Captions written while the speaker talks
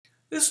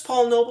This is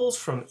Paul Nobles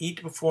from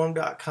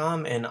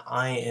eattoperform.com, and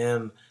I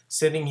am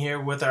sitting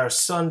here with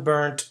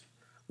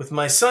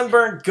my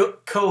sunburnt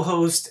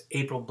co-host,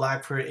 April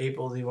Blackford.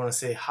 April, do you want to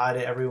say hi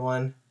to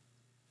everyone?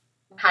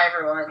 Hi,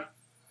 everyone.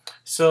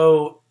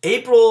 So,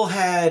 April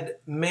had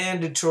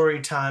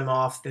mandatory time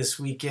off this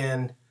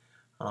weekend.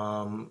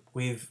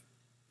 We've,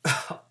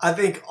 I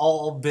think,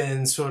 all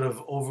been sort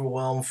of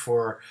overwhelmed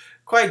for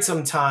quite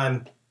some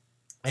time.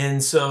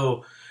 And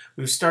so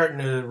we're starting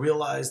to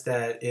realize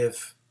that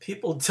if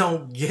people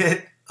don't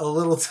get a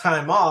little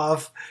time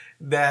off,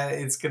 that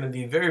it's going to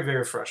be very,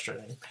 very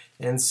frustrating.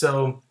 And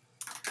so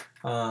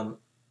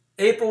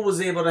April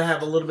was able to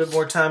have a little bit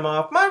more time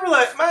off.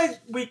 My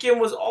weekend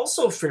was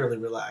also fairly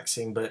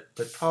relaxing, but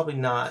probably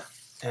not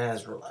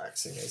as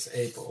relaxing as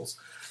April's.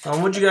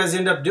 What'd you guys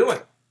end up doing?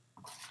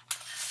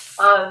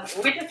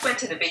 We just went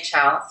to the beach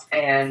house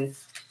and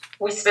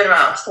we spent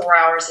about 4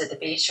 hours at the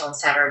beach on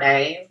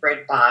Saturday,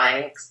 rode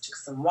bikes, took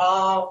some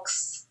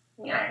walks,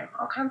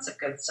 all kinds of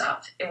good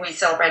stuff. And we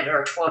celebrated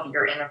our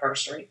 12-year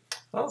anniversary.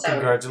 Oh, so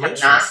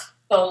congratulations. Had a nice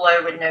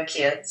solo with no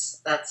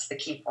kids. That's the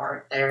key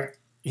part there.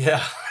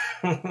 Yeah.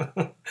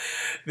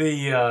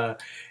 The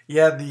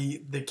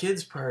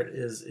kids part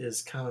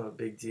is kind of a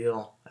big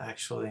deal,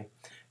 actually.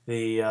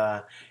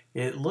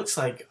 It looks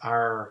like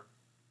our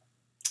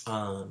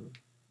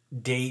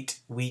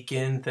date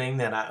weekend thing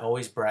that I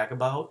always brag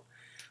about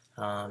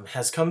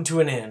has come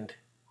to an end.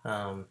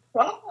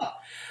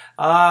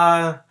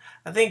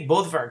 I think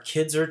both of our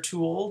kids are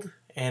too old,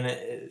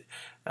 and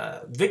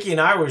Vicky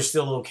and I were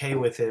still okay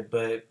with it,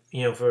 but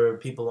for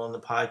people on the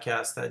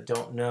podcast that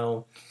don't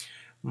know,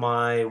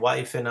 my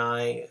wife and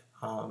I,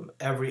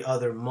 every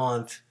other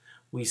month,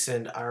 we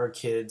send our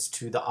kids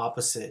to the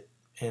opposite,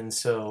 and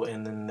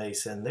then they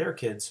send their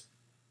kids.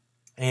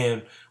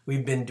 And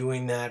we've been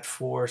doing that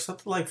for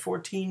something like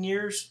 14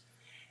 years.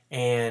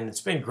 And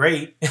it's been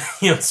great.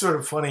 It's sort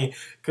of funny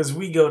because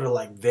we go to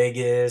like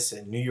Vegas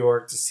and New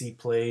York to see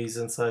plays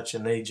and such,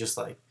 and they just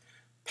like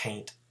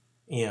paint,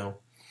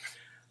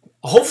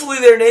 Hopefully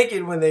they're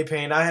naked when they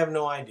paint. I have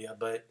no idea,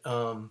 but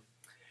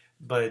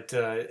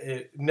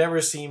it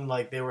never seemed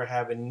like they were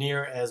having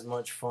near as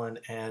much fun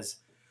as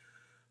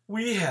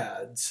we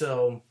had.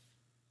 So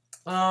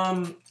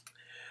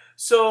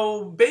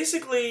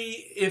basically,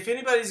 if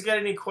anybody's got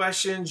any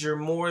questions, you're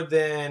more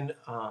than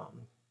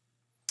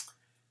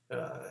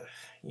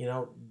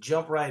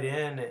jump right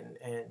in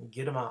and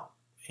get them out.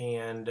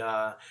 And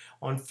on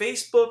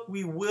Facebook,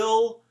 we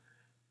will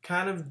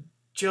kind of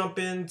jump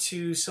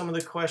into some of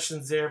the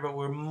questions there, but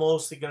we're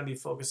mostly going to be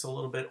focused a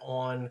little bit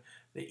on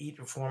the Eat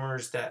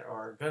performers that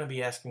are going to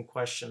be asking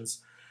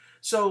questions.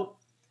 So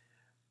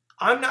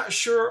I'm not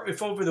sure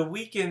if over the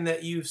weekend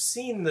that you've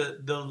seen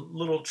the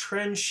little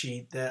trend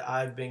sheet that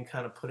I've been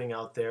kind of putting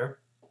out there.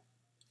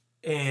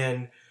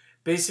 And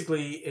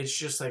basically, it's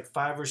just like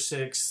 5 or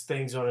 6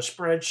 things on a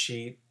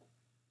spreadsheet.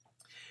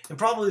 And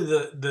probably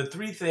the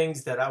 3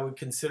 things that I would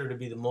consider to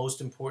be the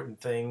most important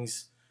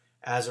things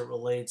as it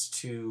relates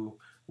to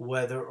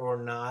whether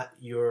or not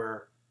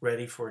you're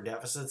ready for a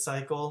deficit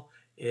cycle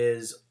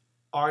is,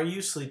 are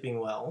you sleeping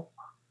well?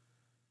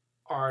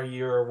 Are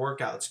your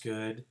workouts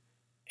good?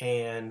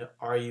 And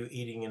are you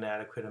eating an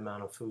adequate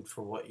amount of food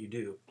for what you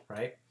do,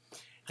 right?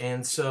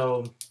 And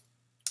so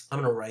I'm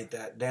going to write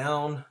that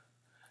down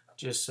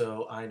just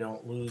so I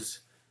don't lose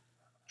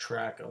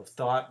track of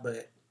thought.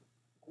 But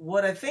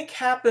what I think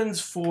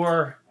happens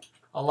for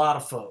a lot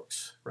of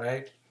folks,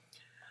 right?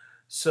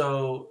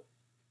 So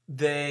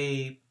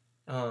they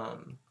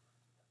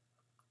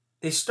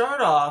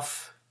start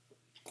off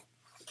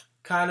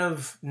kind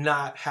of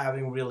not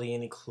having really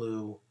any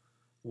clue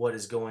what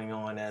is going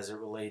on as it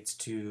relates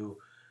to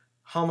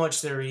how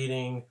much they're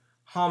eating,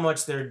 how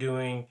much they're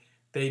doing.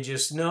 They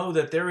just know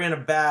that they're in a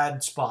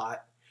bad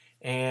spot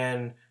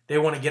and they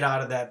want to get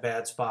out of that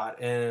bad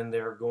spot, and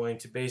they're going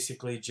to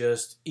basically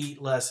just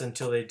eat less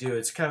until they do.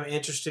 It's kind of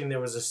interesting. There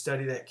was a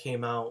study that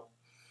came out,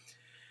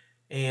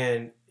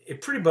 and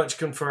it pretty much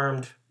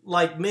confirmed,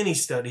 like many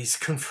studies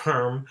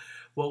confirm,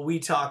 what we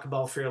talk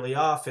about fairly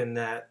often,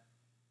 that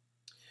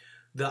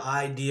the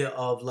idea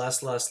of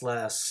less, less,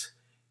 less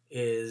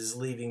is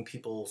leaving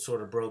people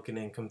sort of broken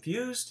and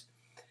confused.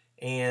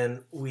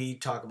 And we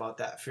talk about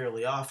that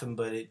fairly often,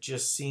 but it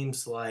just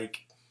seems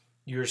like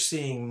you're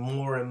seeing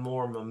more and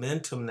more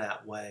momentum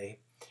that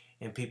way,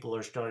 and people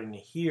are starting to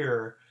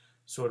hear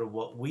sort of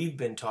what we've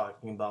been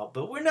talking about.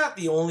 But we're not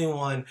the only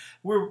one.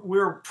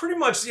 We're pretty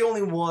much the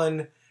only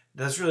one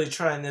that's really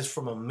trying this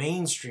from a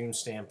mainstream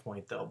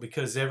standpoint, though,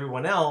 because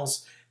everyone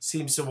else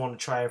seems to want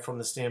to try it from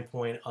the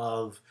standpoint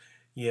of,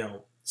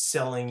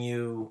 selling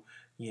you,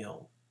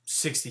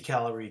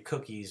 60-calorie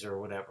cookies or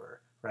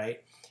whatever, right?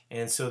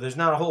 And so there's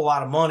not a whole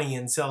lot of money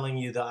in selling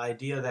you the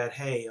idea that,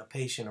 hey, a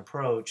patient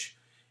approach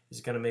is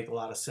going to make a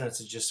lot of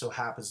sense. It just so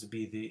happens to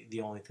be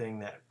the only thing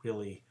that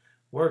really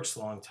works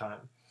long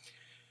time.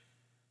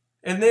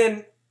 And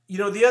then,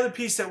 the other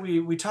piece that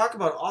we talk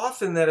about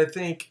often that I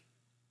think,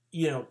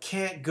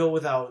 can't go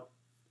without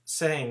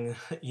saying,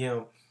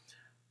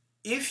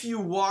 if you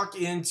walk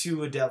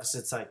into a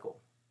deficit cycle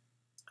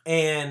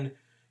and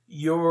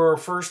your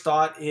first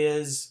thought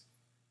is,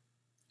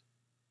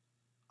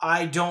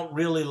 I don't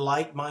really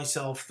like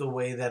myself the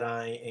way that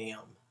I am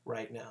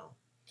right now.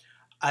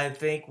 I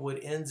think what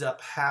ends up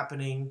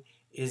happening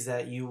is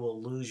that you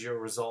will lose your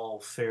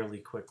resolve fairly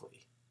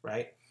quickly,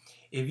 right?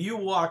 If you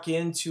walk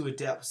into a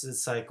deficit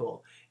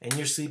cycle and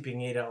you're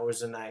sleeping 8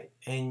 hours a night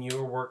and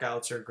your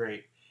workouts are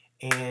great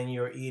and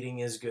your eating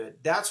is good,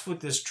 that's what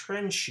this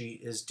trend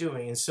sheet is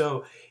doing. And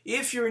so,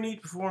 if you're a Need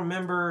to Perform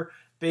member,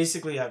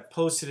 basically I've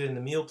posted it in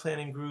the meal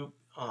planning group.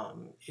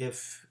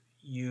 If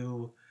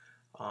you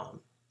um,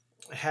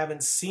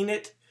 haven't seen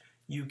it,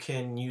 you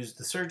can use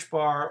the search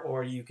bar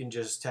or you can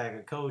just tag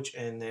a coach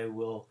and they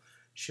will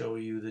show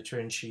you the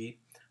trend sheet.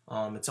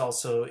 It's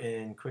also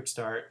in Quick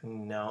Start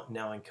and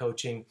now in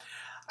coaching.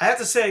 I have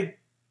to say,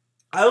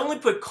 I only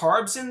put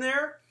carbs in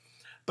there,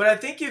 but I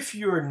think if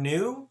you're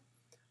new,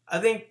 I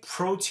think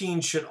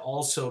protein should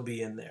also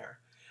be in there.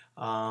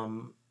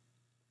 Um,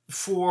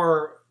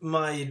 for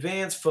my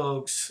advanced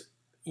folks,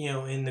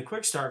 in the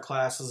Quick Start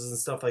classes and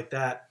stuff like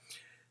that,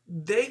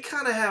 they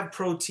kind of have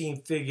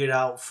protein figured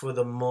out for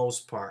the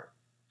most part.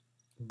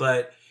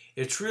 But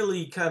it's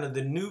really kind of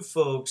the new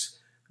folks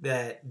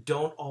that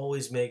don't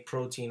always make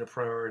protein a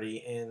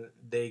priority, and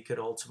they could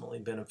ultimately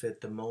benefit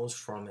the most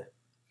from it.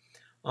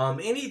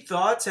 Any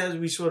thoughts as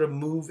we sort of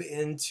move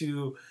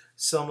into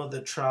some of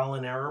the trial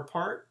and error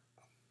part?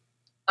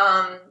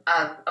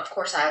 Of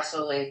course, I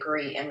absolutely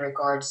agree in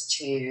regards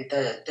to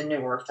the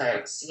newer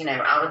folks.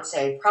 I would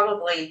say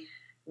probably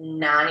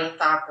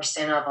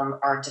 95% of them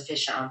are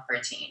deficient on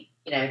protein.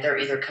 They're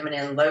either coming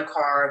in low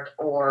carb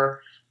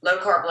or low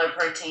carb, low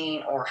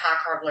protein, or high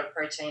carb, low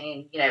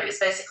protein. It's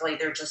basically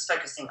they're just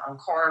focusing on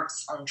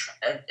carbs, on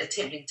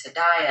attempting to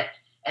diet,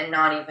 and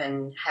not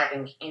even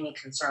having any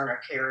concern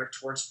or care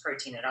towards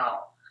protein at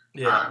all.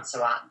 Yeah.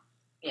 So I,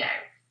 you know,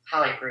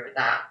 highly agree with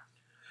that.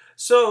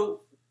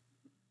 So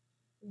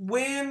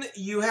when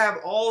you have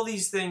all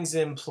these things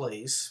in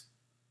place,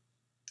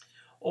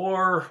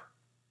 or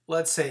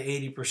let's say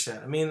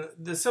 80%, I mean,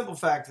 the simple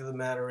fact of the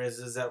matter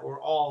is that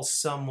we're all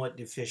somewhat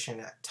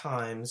deficient at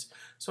times.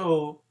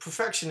 So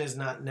perfection is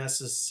not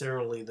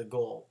necessarily the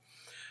goal.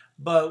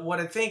 But what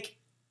I think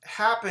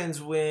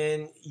happens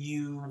when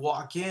you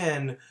walk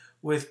in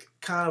with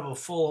kind of a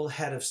full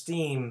head of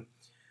steam,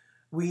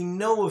 we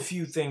know a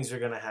few things are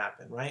going to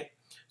happen, right?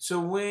 So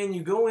when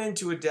you go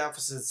into a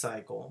deficit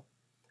cycle,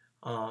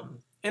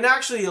 and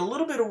actually a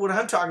little bit of what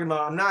I'm talking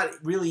about, I'm not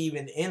really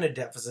even in a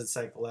deficit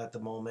cycle at the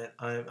moment.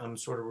 I'm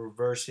sort of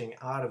reversing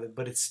out of it,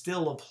 but it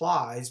still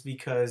applies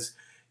because,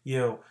 you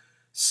know,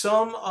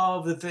 some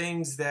of the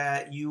things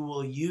that you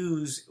will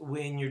use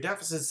when your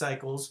deficit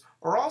cycles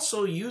are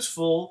also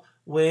useful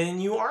when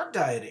you aren't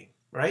dieting,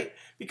 right?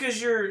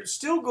 Because you're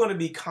still going to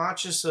be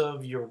conscious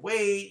of your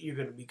weight, you're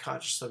going to be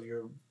conscious of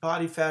your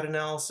body fat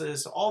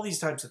analysis, all these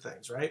types of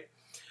things, right?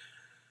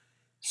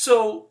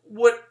 So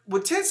what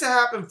tends to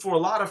happen for a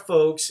lot of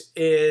folks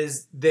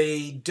is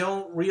they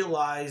don't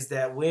realize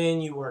that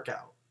when you work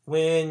out,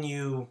 when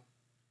you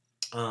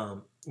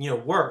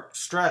work,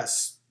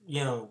 stress,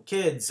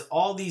 kids,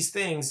 all these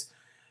things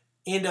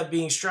end up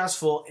being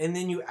stressful, and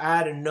then you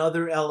add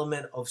another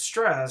element of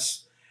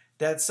stress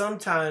that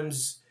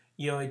sometimes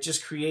it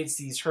just creates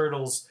these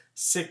hurdles.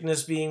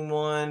 Sickness being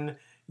one,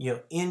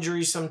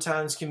 injury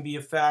sometimes can be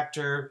a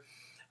factor.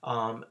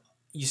 Um,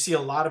 you see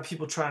a lot of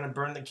people trying to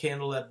burn the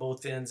candle at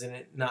both ends and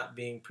it not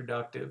being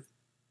productive.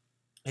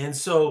 And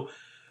so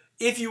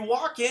if you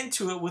walk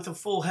into it with a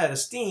full head of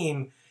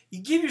steam,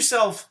 you give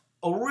yourself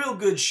a real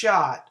good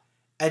shot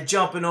at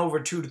jumping over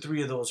 2 to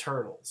 3 of those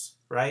hurdles,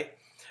 right?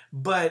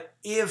 But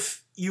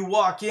if you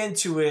walk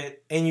into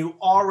it and you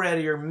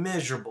already are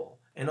miserable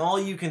and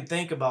all you can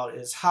think about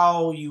is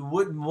how you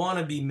wouldn't want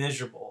to be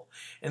miserable,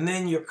 and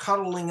then you're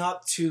cuddling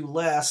up to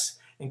less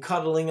and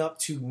cuddling up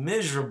to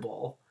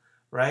miserable,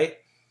 right?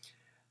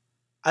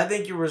 I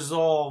think your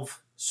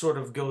resolve sort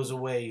of goes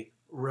away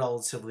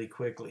relatively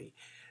quickly.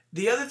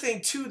 The other thing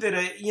too that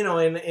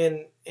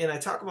and I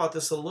talk about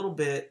this a little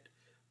bit,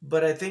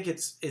 but I think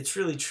it's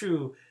really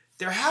true.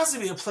 There has to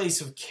be a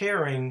place of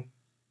caring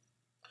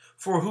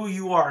for who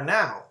you are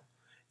now,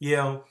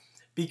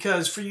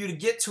 because for you to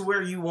get to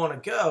where you want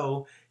to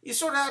go, you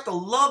sort of have to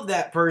love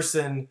that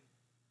person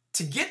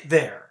to get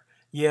there,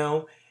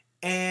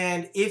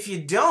 and if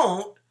you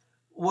don't,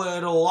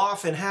 what'll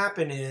often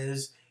happen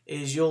is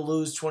you'll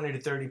lose 20 to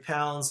 30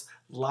 pounds.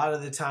 A lot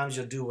of the times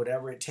you'll do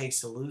whatever it takes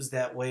to lose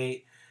that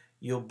weight.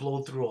 You'll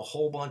blow through a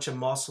whole bunch of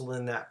muscle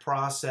in that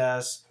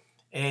process.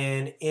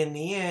 And in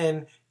the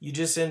end, you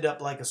just end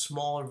up like a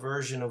smaller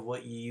version of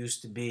what you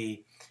used to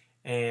be.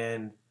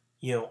 And,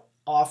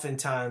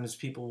 oftentimes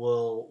people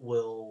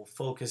will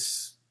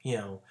focus,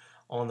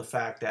 on the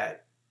fact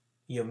that,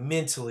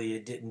 mentally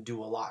it didn't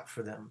do a lot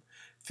for them.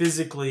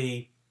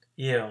 Physically,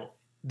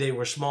 they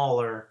were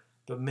smaller,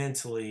 but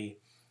mentally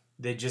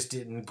they just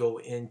didn't go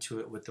into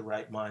it with the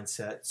right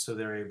mindset, so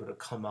they're able to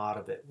come out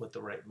of it with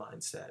the right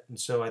mindset. And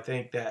so I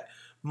think that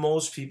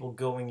most people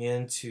going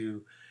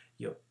into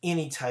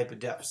any type of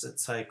deficit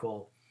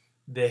cycle,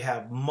 they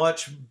have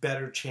much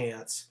better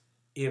chance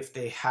if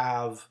they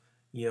have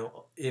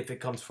if it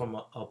comes from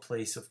a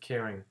place of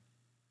caring.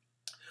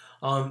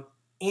 Um,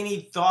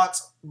 any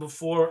thoughts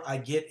before I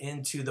get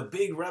into the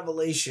big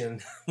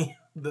revelation,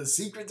 the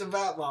secrets of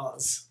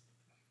outlaws?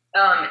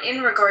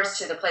 In regards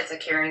to the place of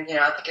caring,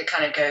 I think it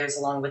kind of goes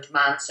along with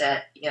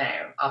mindset.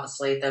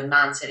 Obviously the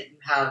mindset you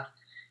have,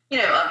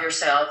 of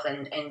yourself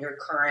and your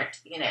current,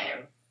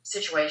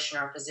 situation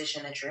or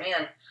position that you're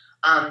in.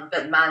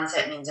 But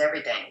mindset means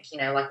everything.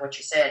 Like what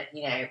you said.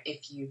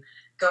 If you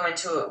go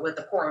into it with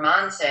a poor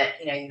mindset,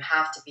 you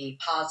have to be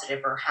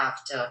positive or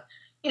have to,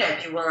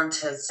 be willing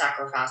to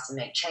sacrifice and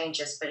make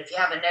changes. But if you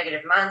have a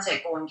negative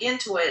mindset going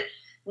into it,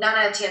 9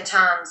 out of 10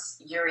 times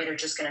you're either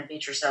just going to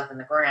beat yourself in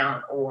the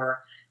ground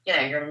or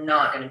you're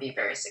not going to be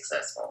very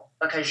successful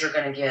because you're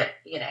going to get,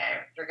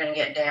 you're going to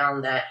get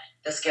down that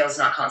the scale's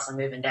not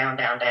constantly moving down,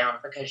 down, down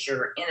because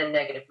you're in a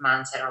negative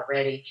mindset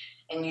already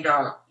and you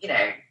don't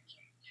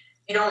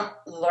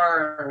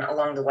learn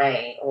along the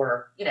way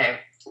or,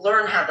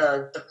 learn how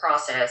the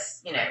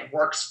process,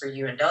 works for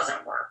you and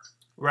doesn't work.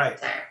 Right.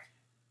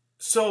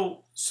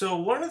 So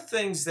one of the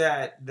things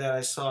that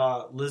I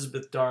saw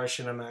Elizabeth Darsh,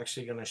 and I'm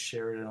actually going to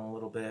share it in a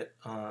little bit,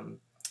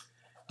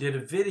 did a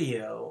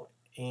video,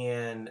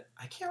 and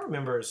I can't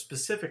remember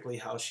specifically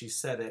how she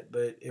said it,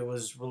 but it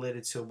was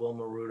related to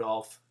Wilma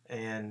Rudolph,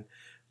 and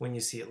when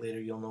you see it later,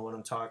 you'll know what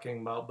I'm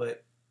talking about.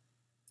 But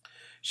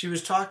she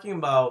was talking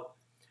about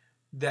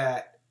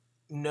that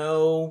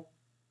no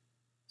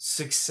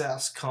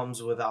success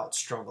comes without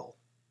struggle,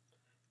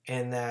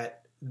 and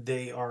that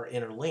they are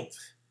interlinked.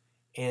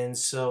 And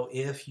so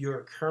if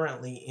you're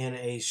currently in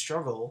a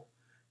struggle,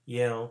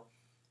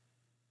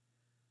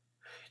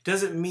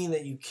 doesn't mean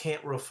that you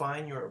can't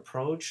refine your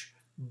approach,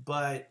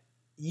 but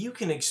you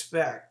can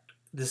expect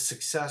the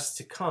success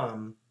to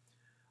come.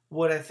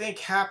 What I think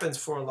happens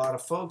for a lot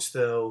of folks,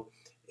 though,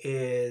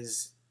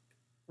 is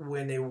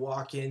when they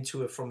walk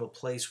into it from a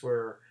place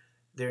where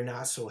they're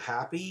not so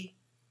happy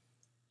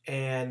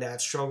and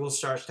that struggle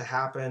starts to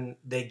happen,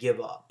 they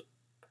give up.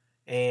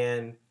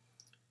 And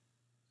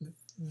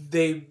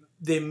they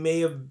may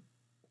have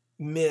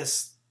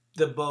missed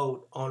the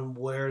boat on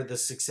where the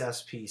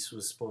success piece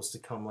was supposed to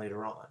come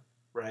later on,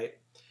 right?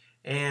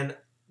 And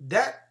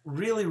that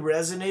really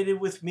resonated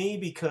with me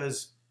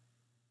because,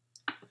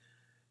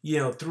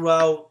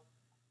 throughout,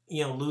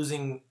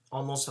 losing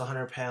almost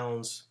 100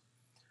 pounds,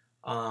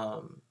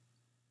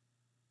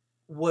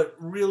 what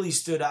really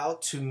stood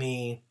out to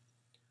me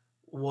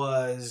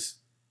was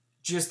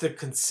just the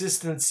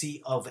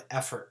consistency of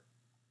effort,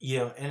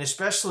 and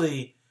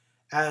especially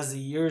as the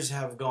years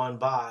have gone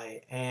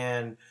by.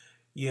 And,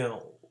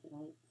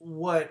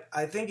 what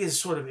I think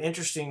is sort of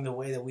interesting, the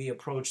way that we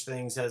approach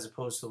things as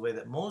opposed to the way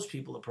that most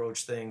people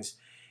approach things,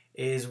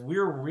 is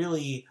we're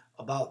really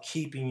about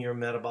keeping your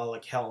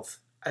metabolic health.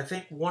 I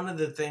think one of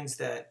the things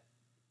that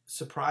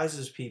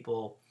surprises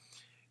people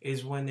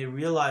is when they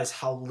realize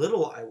how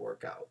little I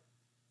work out.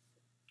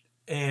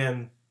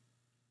 And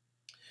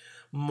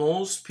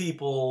most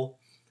people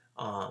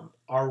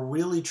are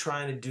really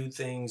trying to do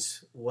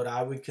things what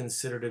I would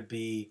consider to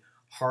be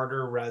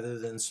harder rather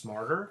than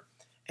smarter.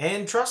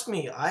 And trust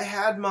me, I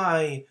had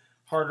my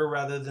harder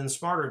rather than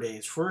smarter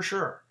days for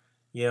sure.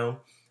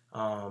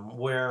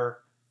 Where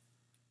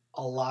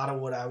a lot of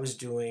what I was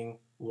doing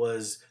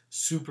was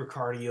super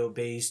cardio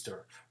based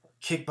or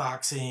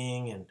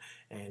kickboxing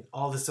and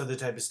all this other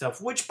type of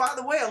stuff, which, by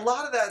the way, a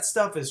lot of that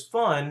stuff is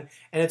fun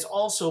and it's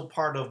also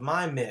part of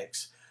my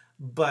mix.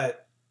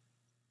 But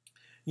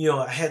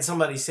I had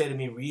somebody say to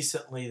me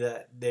recently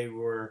that they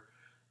were,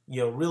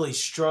 really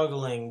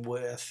struggling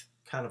with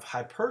kind of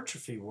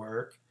hypertrophy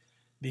work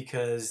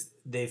because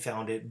they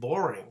found it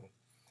boring.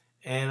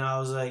 And I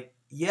was like,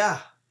 yeah,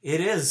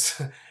 it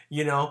is,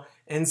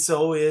 and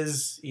so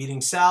is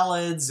eating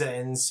salads,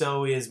 and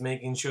so is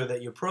making sure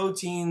that your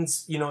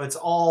proteins, it's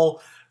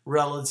all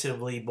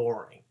relatively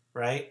boring,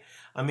 right?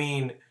 I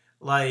mean,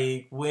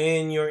 like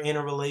when you're in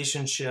a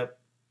relationship,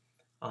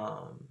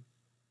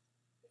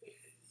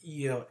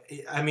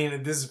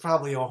 this is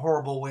probably a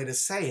horrible way to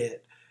say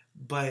it,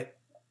 but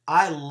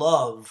I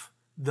love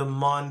the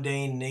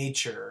mundane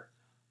nature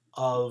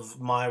of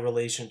my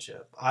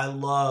relationship. I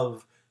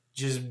love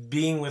just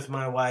being with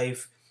my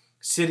wife,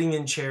 sitting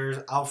in chairs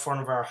out front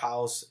of our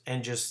house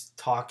and just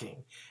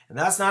talking. And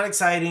that's not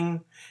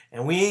exciting.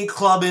 And we ain't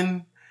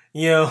clubbing.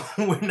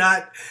 We're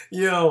not,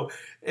 I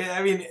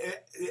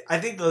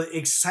think the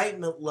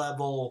excitement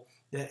level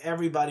that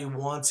everybody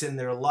wants in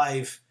their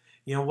life,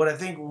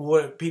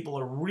 what people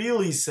are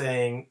really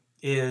saying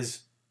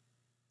is,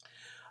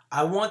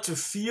 I want to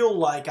feel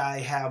like I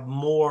have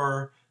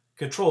more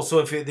control. So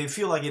if they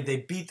feel like if they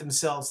beat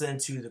themselves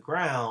into the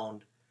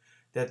ground,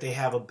 that they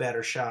have a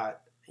better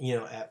shot,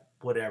 at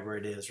whatever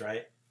it is,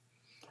 right?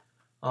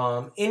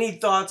 Any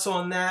thoughts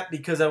on that?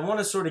 Because I want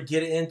to sort of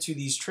get into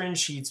these trend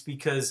sheets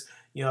because,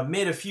 I've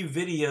made a few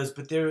videos,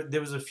 but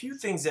there was a few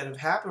things that have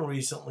happened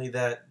recently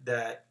that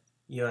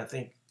I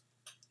think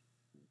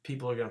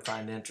people are going to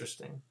find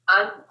interesting.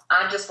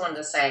 I just wanted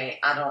to say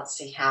I don't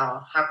see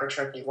how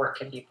hypertrophy work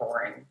can be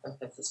boring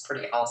because it's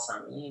pretty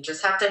awesome. You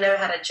just have to know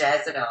how to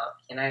jazz it up,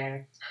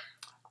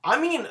 I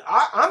mean,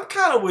 I'm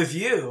kind of with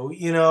you.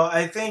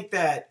 I think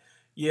that,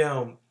 you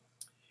know,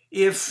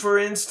 if, for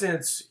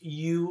instance,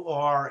 you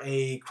are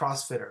a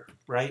CrossFitter,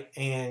 right,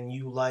 and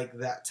you like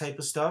that type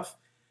of stuff,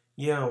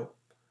 you know,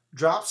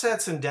 drop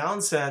sets and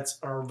down sets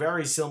are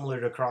very similar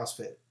to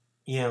CrossFit.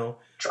 You know,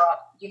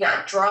 You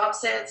got drop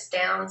sets,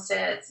 down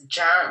sets,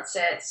 giant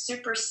sets,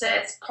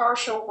 supersets,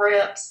 partial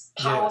reps,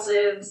 yeah,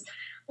 pauses.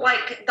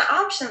 Like the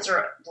options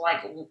are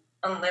like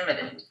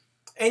unlimited.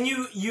 and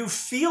you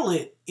feel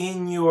it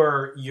in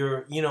your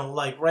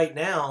like right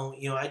now.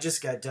 I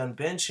just got done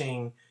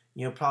benching.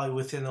 Probably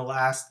within the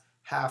last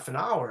half an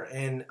hour,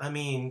 and I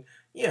mean,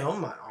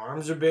 my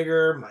arms are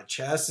bigger, my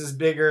chest is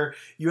bigger.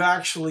 You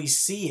actually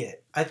see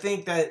it. I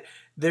think that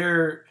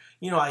they're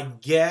I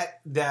get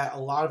that a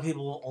lot of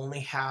people only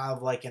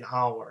have like an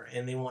hour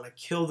and they want to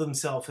kill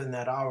themselves in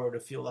that hour to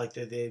feel like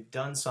that they've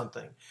done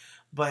something.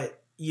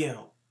 But,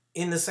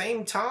 in the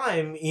same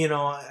time,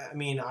 I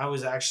mean, I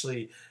was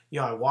actually,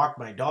 I walked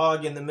my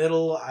dog in the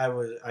middle.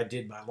 I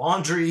did my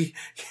laundry.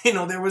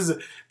 There was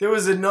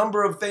a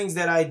number of things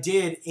that I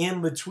did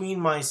in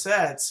between my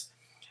sets,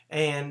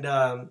 and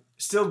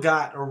still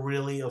got a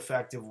really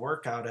effective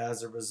workout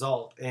as a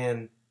result.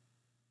 And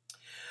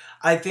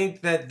I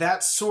think that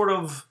that's sort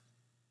of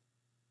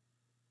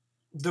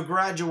the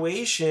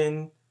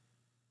graduation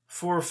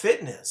for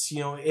fitness.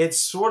 It's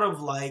sort of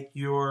like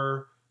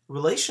your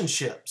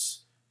relationships.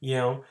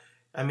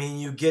 I mean,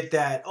 you get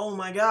that, oh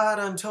my God,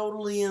 I'm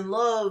totally in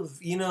love,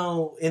 in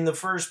the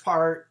first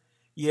part,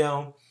 you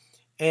know,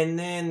 and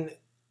then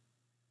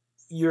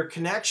your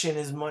connection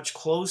is much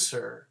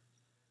closer,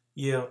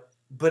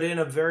 but in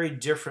a very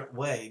different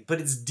way,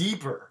 but it's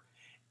deeper.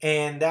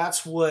 And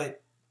that's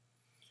what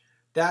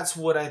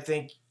I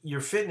think your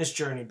fitness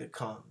journey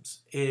becomes.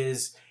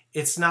 Is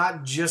it's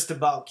not just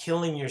about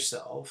killing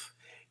yourself.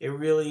 It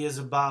really is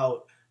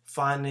about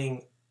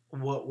finding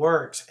what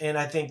works. And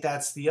I think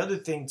that's the other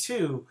thing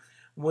too.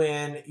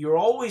 When you're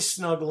always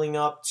snuggling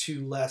up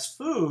to less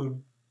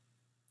food,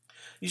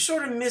 you're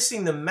sort of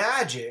missing the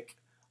magic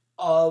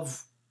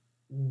of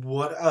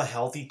what a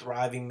healthy,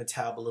 thriving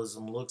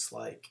metabolism looks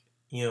like.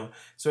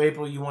 So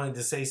April, you wanted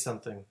to say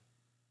something.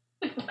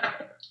 No,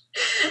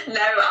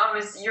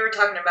 you were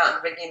talking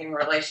about the beginning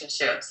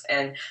relationships,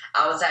 and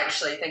I was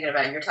actually thinking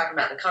about, you're talking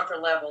about the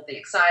comfort level, the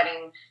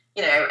exciting,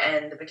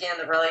 and the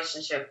beginning of the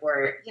relationship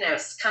where,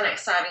 it's kind of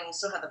exciting. You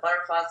still have the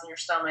butterflies in your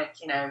stomach,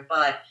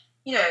 but,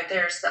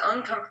 there's the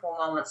uncomfortable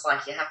moments,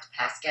 like you have to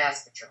pass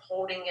gas, but you're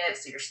holding it,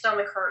 so your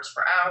stomach hurts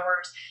for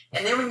hours.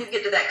 And then when you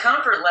get to that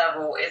comfort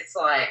level, it's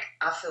like,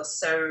 I feel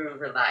so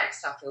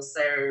relaxed. I feel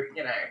so,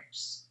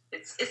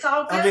 it's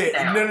all good Okay,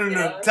 now.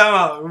 no. Time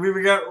out.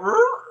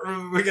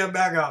 We got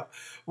back up.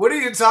 What are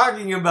you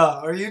talking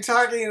about? Are you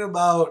talking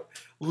about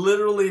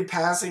literally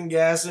passing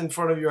gas in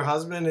front of your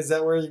husband? Is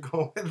that where you're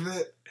going with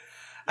it?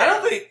 I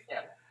don't think.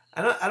 Yeah.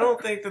 I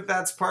don't think that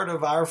that's part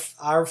of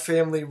our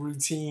family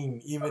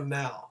routine even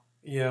now.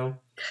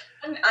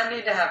 I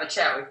need to have a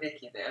chat with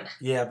Vicky then.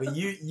 Yeah, but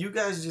you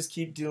guys just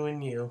keep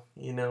doing you.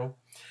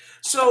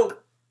 So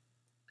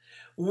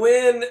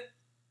when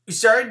we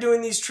started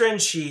doing these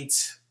trend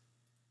sheets,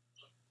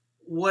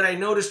 what I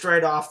noticed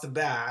right off the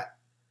bat,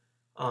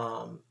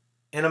 and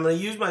I'm going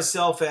to use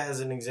myself as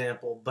an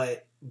example,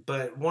 but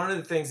one of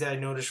the things that I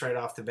noticed right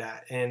off the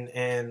bat,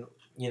 and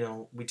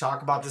we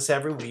talk about this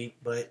every week,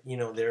 but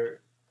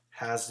there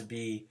has to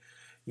be,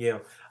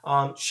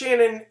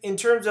 Shannon, in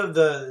terms of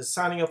the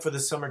signing up for the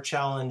summer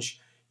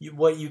challenge,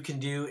 what you can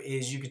do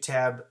is you could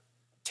tag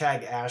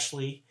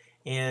Ashley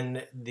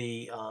in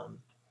the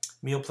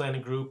meal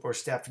planning group, or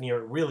Stephanie,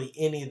 or really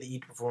any of the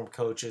Eat Perform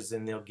coaches,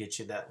 and they'll get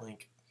you that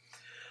link.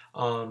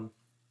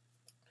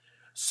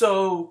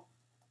 So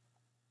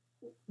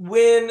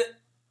when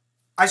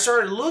I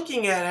started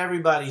looking at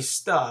everybody's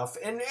stuff,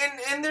 and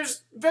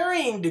there's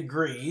varying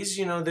degrees,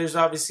 there's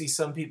obviously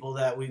some people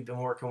that we've been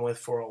working with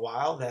for a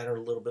while that are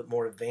a little bit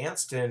more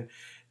advanced, and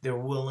they're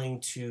willing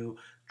to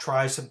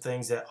try some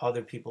things that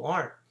other people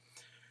aren't.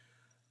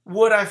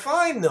 What I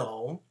find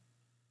though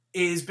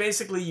is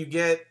basically you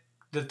get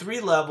the 3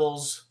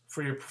 levels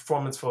for your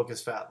performance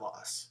focused fat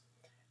loss.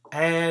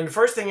 And the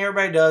first thing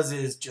everybody does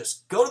is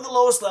just go to the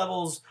lowest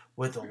levels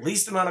with the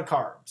least amount of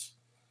carbs.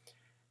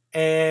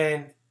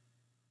 And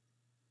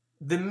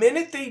the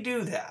minute they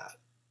do that,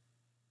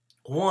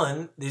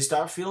 one, they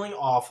start feeling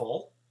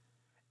awful,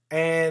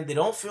 and they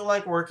don't feel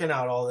like working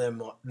out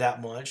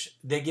that much.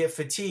 They get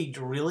fatigued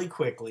really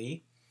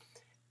quickly,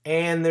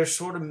 and they're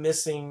sort of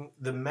missing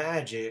the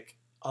magic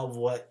of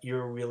what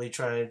you're really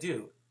trying to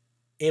do.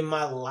 In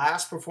my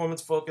last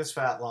performance-focused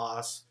fat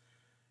loss,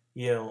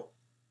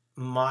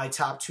 my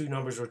top 2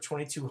 numbers were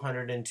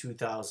 2,200 and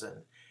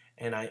 2,000,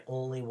 and I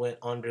only went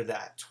under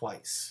that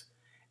twice.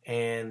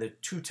 And the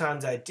 2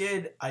 times I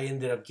did, I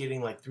ended up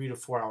getting like 3 to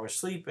 4 hours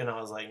sleep, and I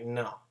was like,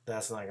 no,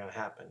 that's not going to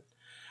happen.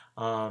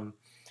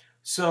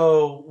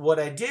 So what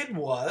I did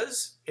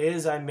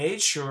is I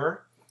made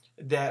sure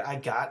that I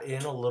got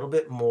in a little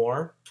bit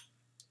more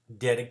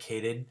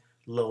dedicated,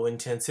 low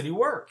intensity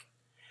work,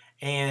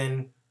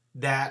 and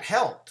that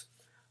helped.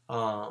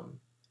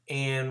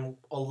 and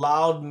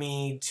allowed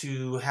me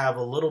to have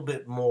a little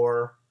bit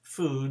more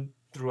food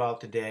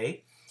throughout the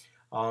day,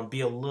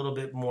 be a little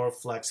bit more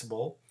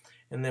flexible.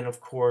 And then,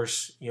 of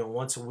course,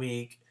 once a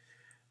week,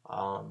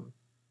 um,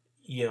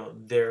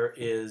 there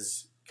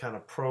is kind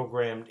of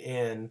programmed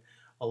in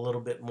a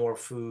little bit more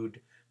food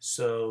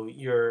so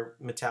your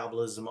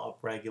metabolism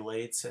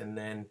upregulates, and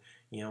then,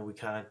 we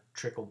kind of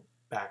trickle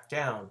back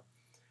down.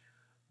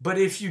 But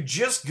if you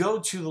just go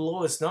to the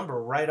lowest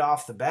number right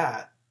off the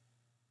bat,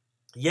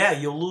 yeah,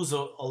 you'll lose a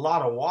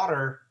lot of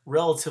water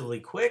relatively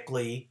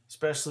quickly,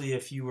 especially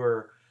if you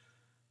were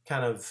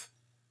kind of,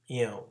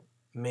 you know,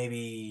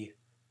 maybe,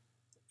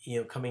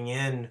 coming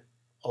in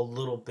a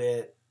little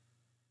bit,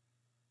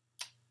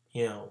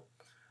 you know,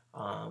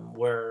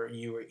 where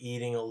you were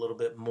eating a little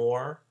bit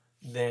more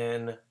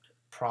than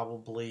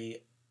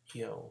probably,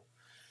 you know,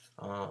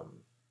 um,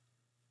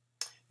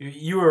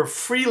 you are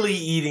freely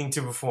eating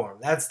to perform.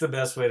 That's the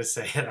best way to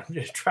say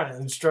it.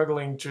 I'm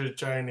struggling to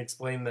try and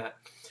explain that.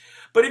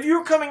 But if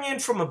you're coming in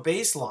from a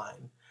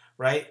baseline,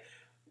 right,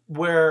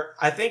 where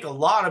I think a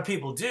lot of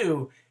people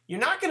do, you're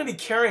not going to be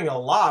carrying a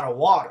lot of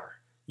water,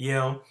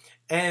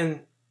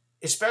 and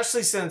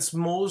especially since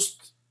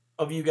most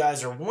of you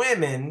guys are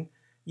women,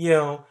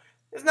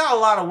 there's not a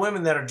lot of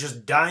women that are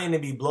just dying to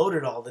be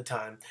bloated all the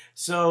time.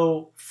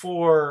 So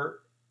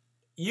for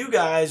you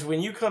guys,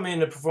 when you come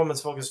into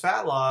performance focused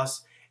fat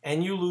loss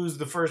and you lose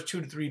the first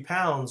 2 to 3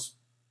 pounds,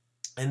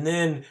 and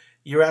then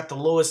you're at the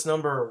lowest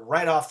number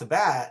right off the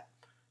bat,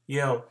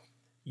 you're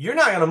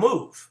not going to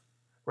move,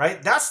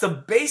 right? That's the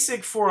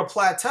basic for a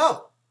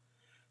plateau.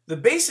 The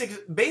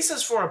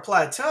basis for a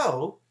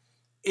plateau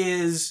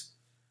is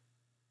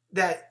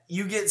that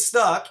you get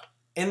stuck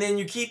and then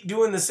you keep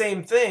doing the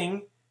same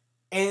thing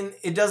and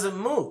it doesn't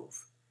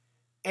move.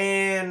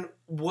 And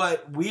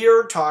what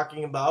we're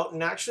talking about,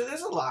 and actually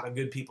there's a lot of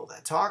good people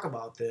that talk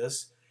about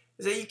this,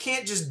 is that you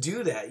can't just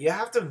do that. You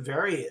have to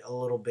vary it a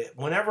little bit.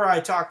 Whenever I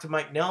talk to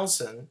Mike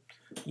Nelson,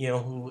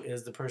 who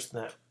is the person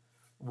that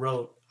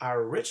wrote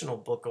our original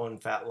book on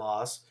fat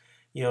loss,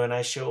 and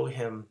I show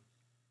him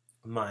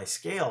my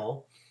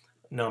scale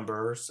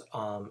numbers,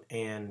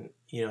 and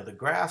the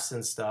graphs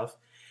and stuff,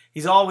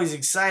 he's always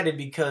excited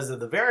because of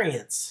the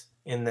variance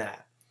in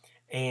that.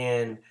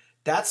 And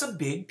that's a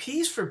big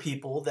piece for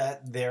people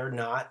that they're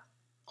not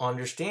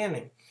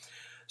understanding.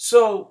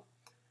 So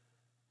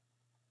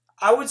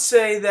I would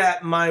say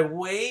that my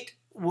weight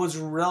was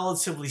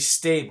relatively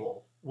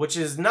stable, which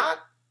is not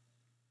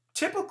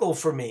typical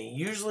for me.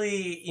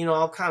 Usually,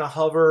 I'll kind of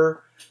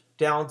hover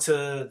down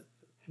to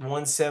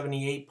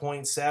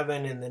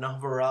 178.7 and then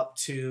hover up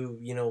to,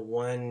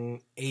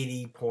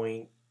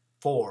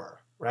 180.4,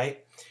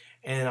 right?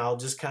 And I'll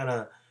just kind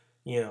of,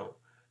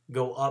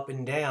 go up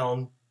and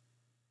down.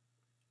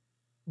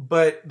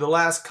 But the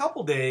last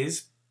couple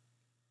days,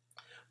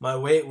 my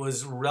weight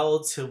was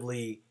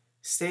relatively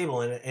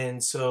stable.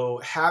 And so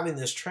having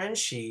this trend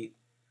sheet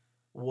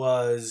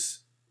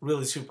was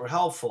really super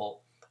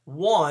helpful.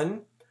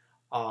 One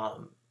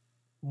of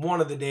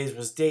the days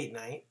was date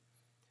night.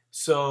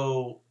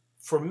 So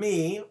for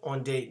me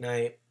on date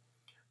night,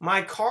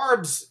 my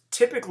carbs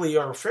typically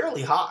are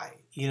fairly high.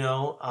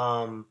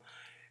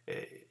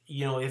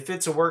 If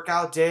it's a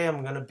workout day,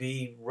 I'm going to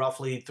be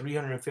roughly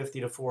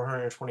 350 to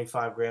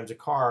 425 grams of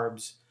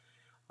carbs.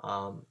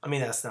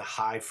 That's not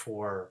high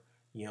for,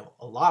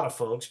 a lot of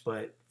folks,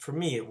 but for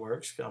me it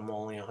works. I'm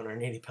only a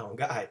 180-pound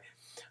guy.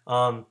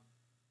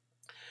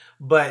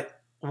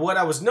 But what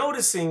I was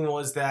noticing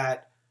was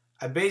that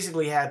I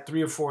basically had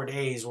 3 or 4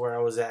 days where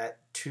I was at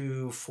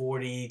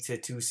 240 to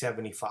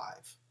 275,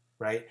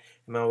 right?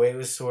 And my weight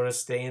was sort of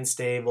staying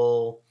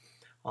stable.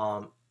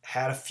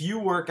 Had a few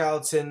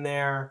workouts in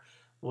there,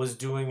 was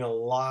doing a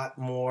lot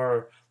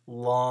more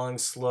long,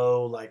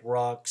 slow, like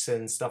rucks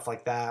and stuff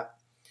like that.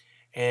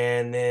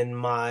 And then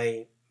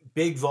my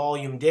big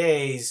volume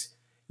days,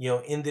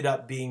 ended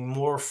up being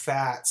more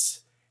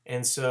fats.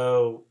 And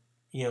so,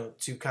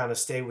 to kind of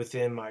stay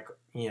within my,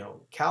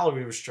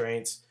 calorie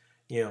restraints,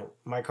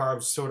 my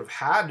carbs sort of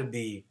had to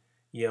be,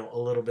 a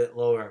little bit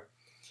lower.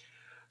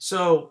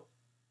 So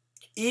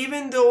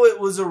even though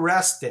it was a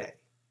rest day,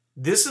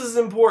 this is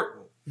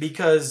important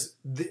because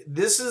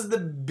this is the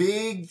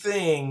big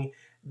thing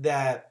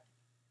that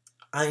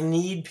I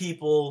need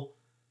people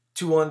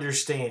to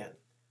understand.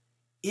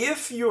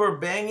 If you're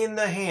banging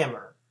the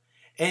hammer,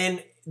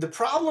 and the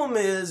problem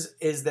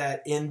is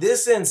that in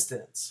this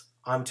instance,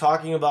 I'm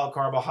talking about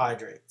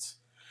carbohydrates,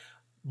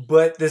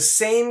 but the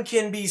same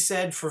can be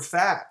said for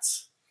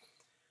fats.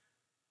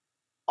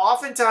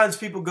 Oftentimes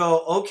people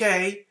go,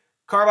 okay,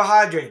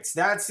 carbohydrates,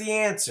 that's the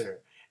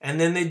answer. And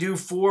then they do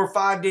 4 or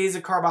 5 days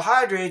of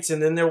carbohydrates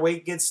and then their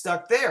weight gets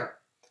stuck there,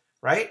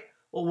 right?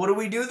 Well, what do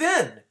we do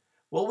then?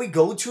 Well, we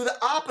go to the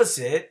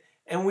opposite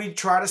and we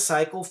try to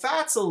cycle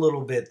fats a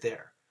little bit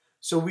there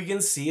so we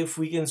can see if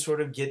we can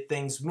sort of get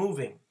things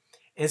moving.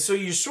 And so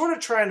you're sort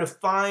of trying to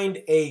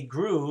find a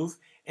groove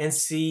and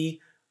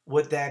see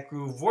what that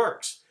groove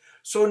works.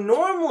 So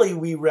normally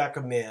we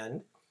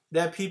recommend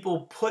that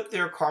people put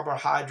their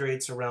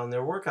carbohydrates around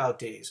their workout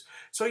days.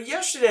 So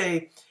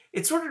yesterday,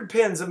 it sort of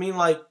depends. I mean,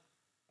 like,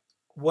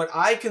 what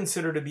I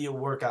consider to be a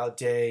workout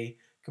day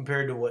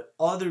compared to what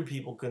other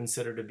people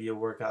consider to be a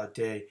workout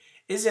day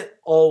isn't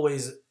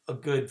always a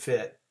good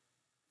fit.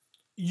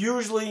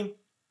 Usually,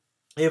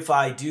 if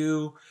I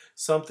do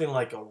something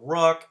like a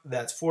ruck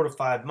that's 4 to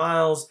 5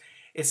 miles,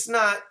 it's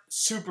not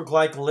super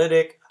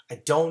glycolytic. I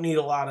don't need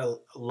a lot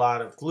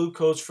of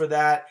glucose for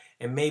that,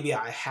 and maybe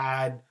I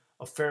had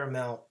a fair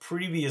amount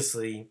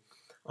previously.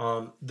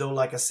 Though,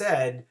 like I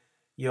said,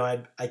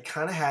 I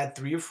kind of had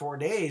 3 or 4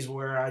 days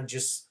where I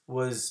just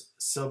was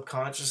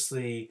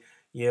subconsciously,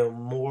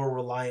 more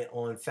reliant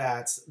on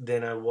fats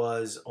than I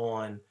was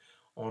on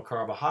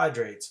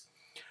carbohydrates.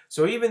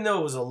 So even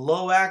though it was a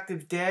low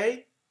active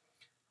day,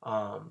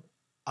 um,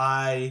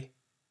 I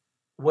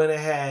went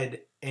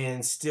ahead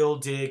and still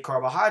did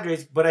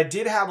carbohydrates, but I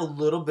did have a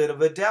little bit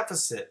of a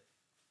deficit.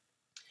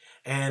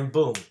 And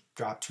boom,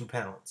 dropped 2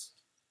 pounds,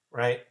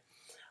 right?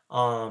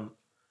 Um,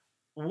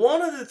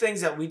 One of the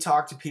things that we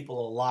talk to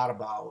people a lot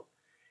about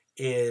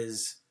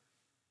is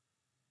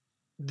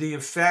the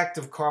effect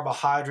of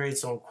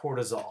carbohydrates on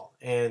cortisol.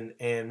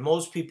 And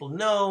most people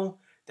know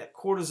that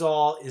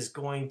cortisol is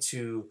going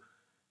to,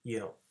 you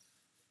know,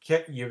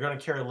 you're going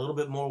to carry a little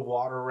bit more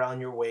water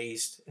around your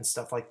waist and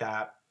stuff like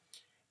that.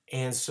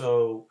 And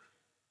so,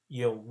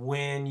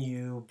 when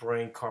you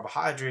bring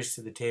carbohydrates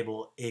to the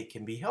table, it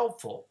can be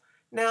helpful.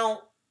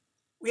 Now,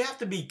 we have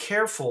to be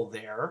careful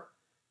there,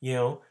 you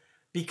know,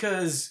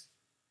 because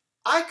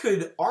I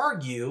could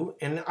argue,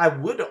 and I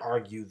would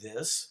argue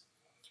this,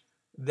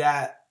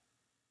 that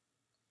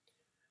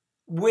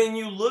when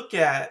you look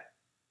at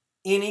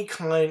any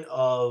kind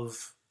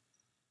of,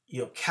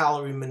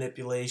 calorie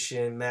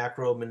manipulation,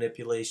 macro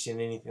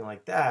manipulation, anything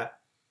like that,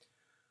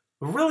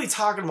 we're really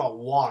talking about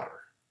water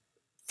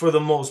for the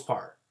most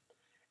part.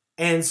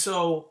 And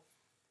so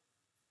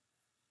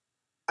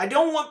I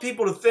don't want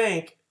people to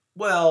think,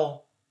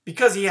 well,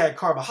 because he had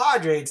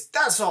carbohydrates,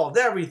 that solved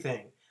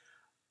everything.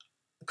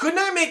 Couldn't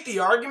I make the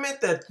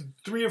argument that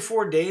 3 or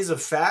 4 days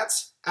of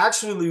fats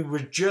actually were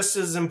just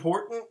as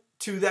important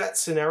to that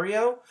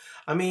scenario?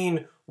 I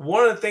mean,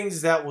 one of the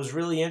things that was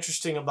really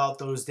interesting about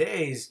those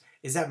days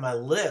is that my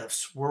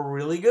lifts were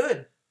really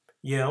good,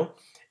 you know?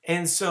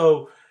 And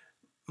so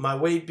my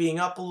weight being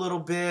up a little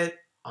bit,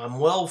 I'm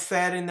well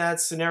fed in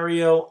that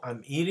scenario.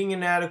 I'm eating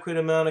an adequate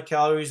amount of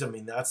calories. I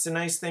mean, that's the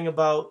nice thing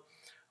about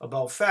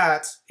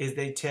fats is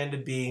they tend to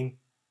be,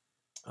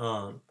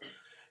 um,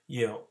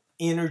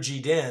 energy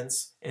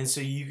dense, and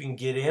so you can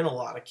get in a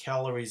lot of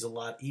calories a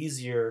lot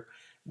easier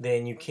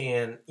than you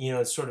can.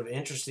 It's sort of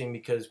interesting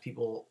because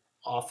people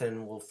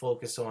often will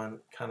focus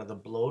on kind of the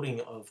bloating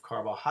of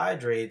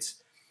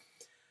carbohydrates.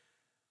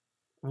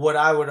 What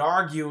I would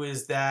argue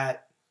is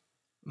that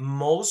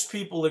most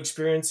people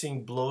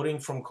experiencing bloating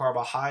from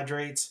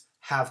carbohydrates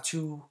have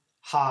too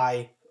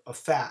high of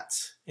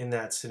fats in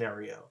that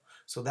scenario.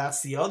 So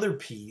that's the other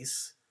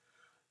piece.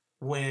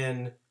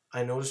 When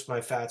I noticed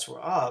my fats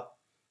were up,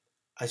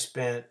 I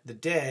spent the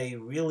day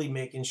really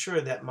making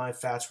sure that my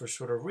fats were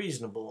sort of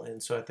reasonable.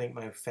 And so I think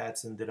my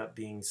fats ended up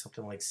being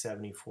something like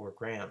 74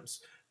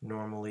 grams.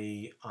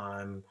 Normally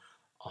I'm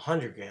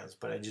 100 grams,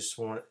 but I just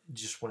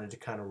wanted to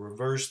kind of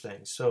reverse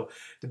things. So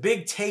the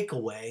big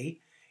takeaway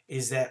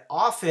is that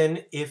often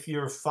if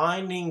you're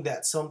finding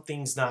that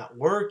something's not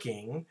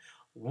working,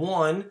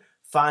 one,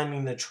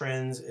 finding the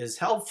trends is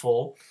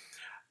helpful.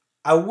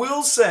 I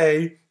will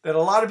say that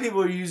a lot of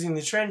people are using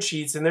the trend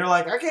sheets and they're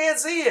like, I can't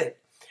see it.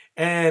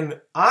 And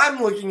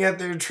I'm looking at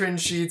their trend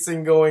sheets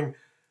and going,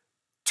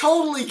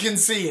 totally can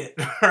see it,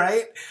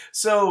 right?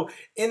 So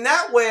in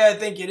that way, I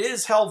think it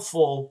is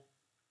helpful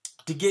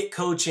to get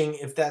coaching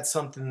if that's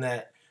something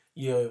that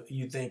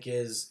you think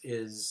is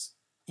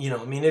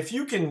I mean, if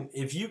you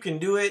can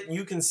do it,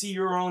 you can see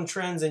your own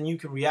trends and you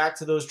can react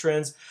to those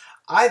trends.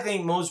 I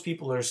think most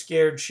people are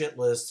scared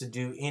shitless to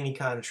do any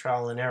kind of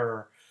trial and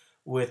error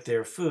with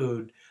their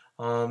food,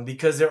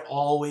 because they're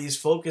always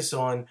focused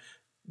on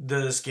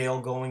the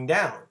scale going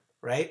down,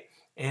 right?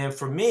 And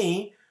for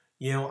me,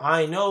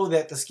 I know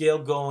that the scale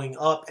going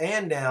up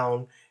and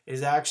down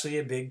is actually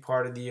a big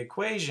part of the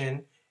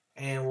equation.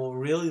 And what we're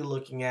really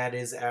looking at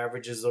is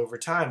averages over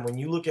time. When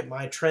you look at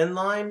my trend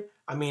line,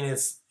 I mean,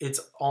 it's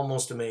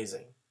almost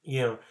amazing.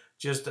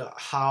 Just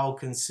how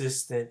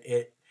consistent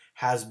it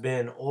has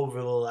been over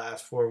the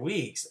last 4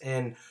 weeks.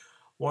 And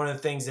one of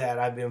the things that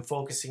I've been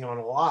focusing on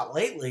a lot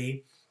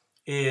lately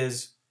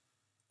is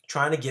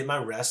trying to get my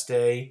rest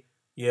day,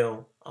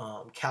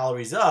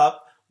 calories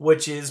up,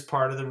 which is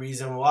part of the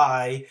reason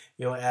why,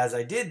 as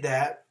I did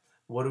that,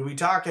 what are we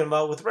talking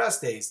about with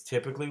rest days?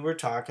 Typically, we're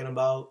talking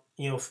about,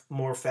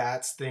 more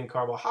fats than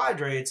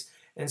carbohydrates.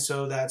 And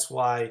so that's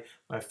why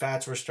my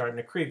fats were starting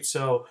to creep.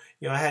 So,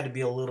 I had to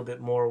be a little bit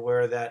more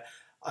aware of that.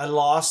 I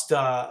lost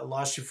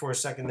you for a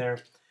second there.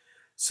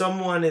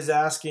 Someone is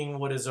asking,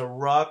 what is a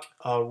ruck?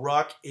 A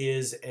ruck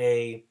is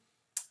a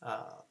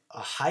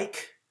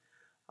hike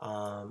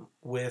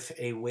with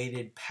a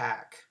weighted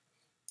pack,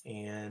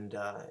 and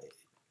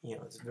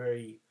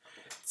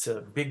it's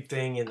a big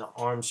thing in the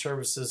armed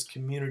services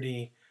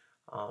community.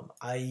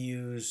 I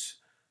use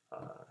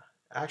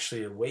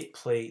actually a weight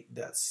plate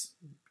that's,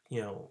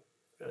 you know,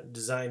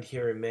 designed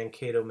here in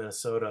Mankato,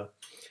 Minnesota.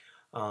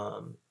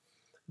 Um,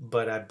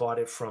 but I bought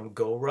it from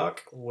GoRuck,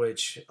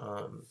 which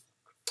I'm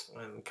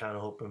kind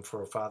of hoping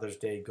for a Father's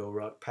Day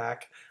GoRuck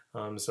pack.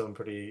 So I'm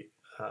pretty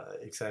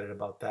excited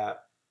about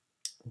that.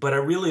 But I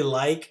really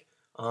like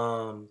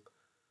um,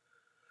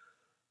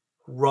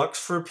 rucks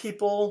for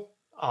people.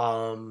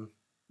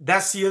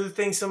 That's the other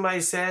thing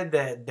somebody said,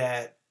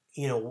 that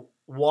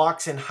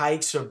walks and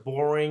hikes are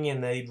boring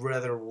and they'd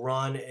rather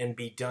run and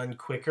be done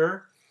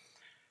quicker.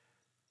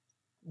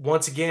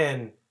 Once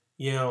again,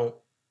 you know,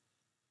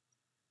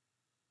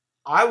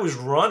 I was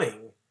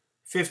running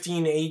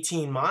 15 to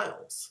 18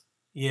 miles,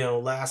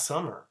 last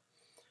summer,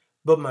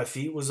 but my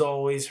feet was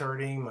always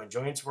hurting, my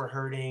joints were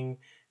hurting,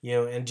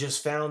 and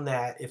just found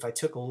that if I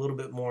took a little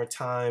bit more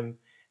time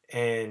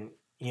and,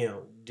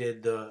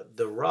 did the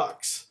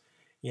rucks,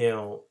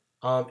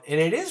 and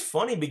it is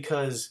funny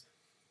because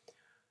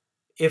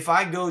if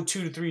I go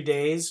 2 to 3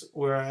 days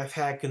where I've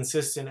had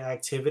consistent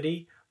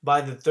activity,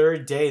 by the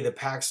third day the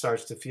pack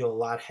starts to feel a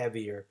lot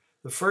heavier.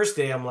 The first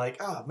day I'm like,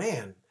 oh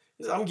man,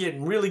 I'm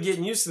really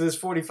getting used to this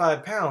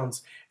 45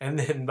 pounds. And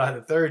then by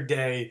the third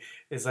day,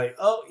 it's like,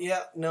 oh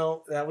yeah,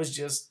 no, that was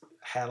just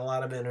had a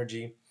lot of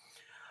energy.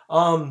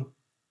 Um,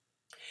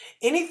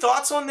 any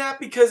thoughts on that?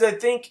 Because I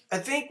think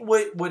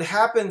what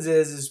happens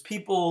is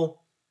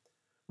people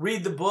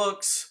read the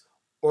books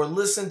or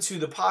listen to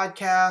the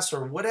podcast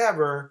or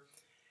whatever,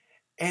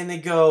 and they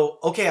go,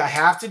 okay, I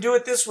have to do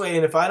it this way,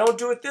 and if I don't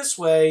do it this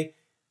way, it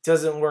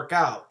doesn't work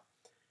out.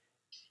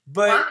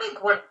 Well, But I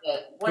think one go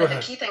of the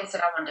ahead. key things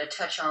that I wanted to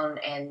touch on,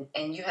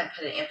 and you had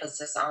put an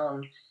emphasis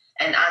on,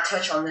 and I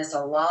touch on this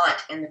a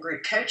lot in the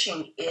group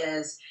coaching,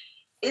 is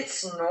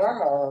it's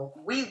normal.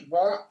 We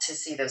want to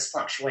see those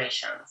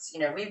fluctuations.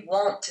 We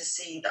want to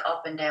see the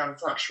up and down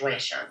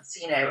fluctuations.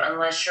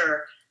 Unless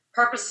you're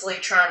purposely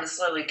trying to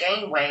slowly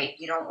gain weight,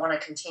 you don't want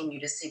to continue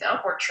to see the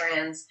upward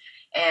trends.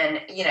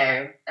 And,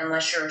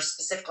 unless you're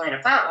specifically in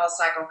a fat loss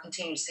cycle,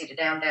 continue to see the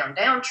down, down,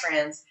 down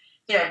trends,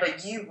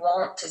 but you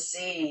want to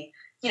see,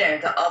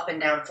 the up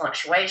and down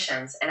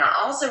fluctuations. And I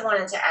also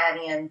wanted to add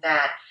in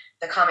that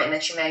the comment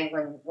that you made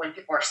when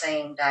people are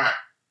saying that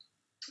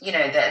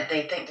that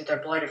they think that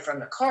they're bloated from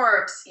the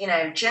carbs.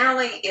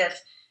 Generally,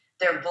 if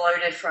they're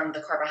bloated from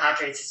the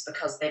carbohydrates, it's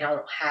because they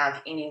don't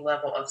have any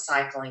level of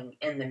cycling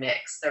in the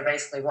mix. They're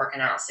basically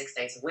working out 6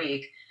 days a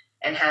week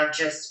and have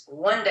just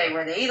one day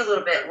where they eat a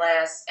little bit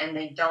less and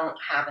they don't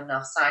have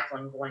enough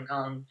cycling going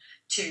on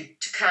to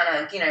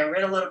kind of,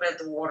 rid a little bit of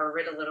the water,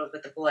 rid a little bit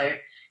of the bloat,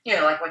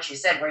 like what you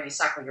said, where you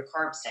cycle your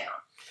carbs down.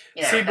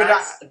 See,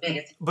 That's the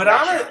biggest but thing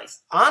I generally see.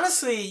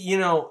 honestly,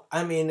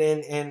 I mean,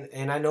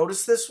 and I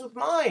noticed this with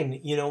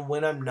mine.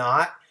 When I'm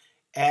not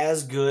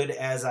as good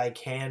as I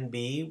can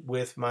be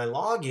with my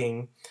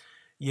logging,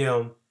 you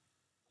know,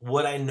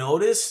 what I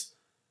notice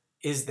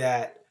is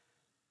that,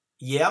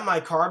 yeah, my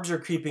carbs are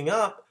creeping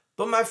up,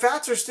 but my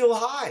fats are still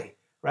high,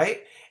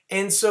 right?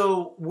 And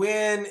so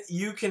when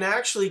you can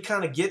actually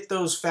kind of get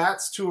those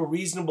fats to a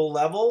reasonable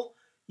level,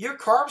 your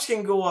carbs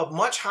can go up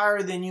much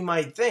higher than you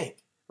might think,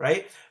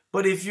 right?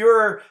 But if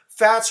your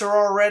fats are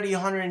already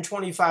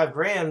 125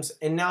 grams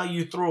and now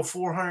you throw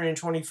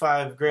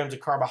 425 grams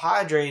of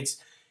carbohydrates,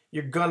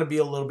 you're going to be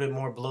a little bit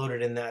more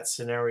bloated in that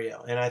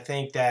scenario. And I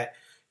think that,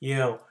 you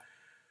know,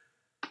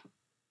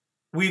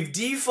 we've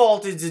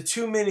defaulted to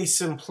too many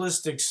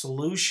simplistic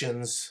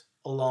solutions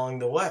along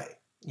the way.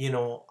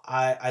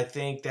 I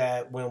think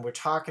that when we're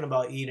talking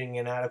about eating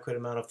an adequate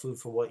amount of food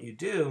for what you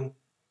do,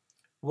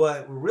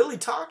 what we're really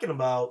talking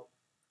about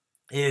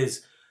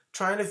is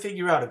trying to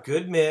figure out a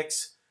good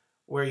mix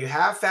where you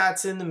have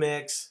fats in the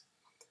mix,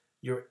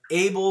 you're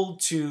able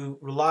to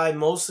rely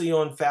mostly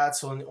on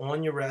fats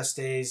on your rest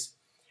days,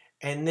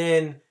 and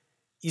then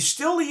you're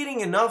still eating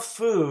enough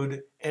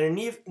food and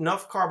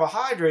enough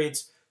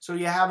carbohydrates so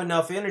you have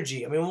enough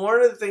energy. I mean,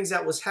 one of the things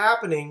that was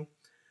happening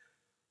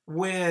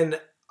when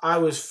I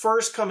was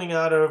first coming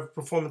out of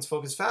performance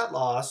focused fat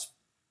loss,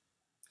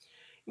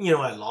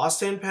 I lost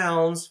 10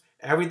 pounds,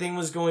 everything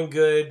was going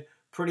good,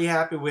 pretty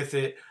happy with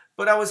it,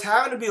 but I was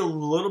having to be a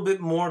little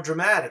bit more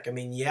dramatic. I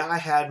mean, yeah, I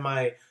had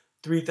my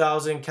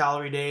 3,000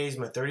 calorie days,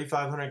 my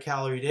 3,500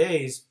 calorie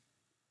days,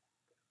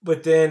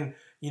 but then,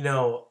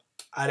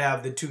 I'd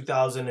have the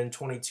 2,000 and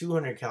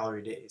 2,200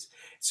 calorie days.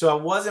 So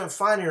I wasn't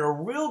finding a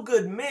real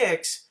good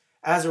mix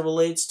as it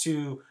relates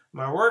to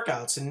my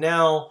workouts. And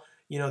now,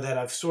 that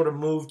I've sort of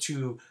moved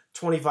to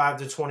 25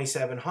 to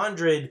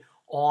 2,700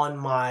 on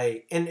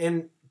my,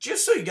 and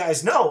just so you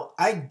guys know,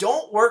 I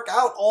don't work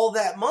out all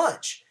that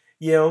much,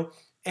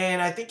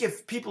 and I think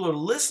if people are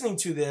listening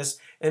to this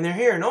and they're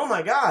hearing, oh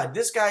my God,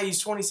 this guy eats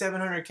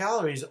 2,700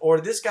 calories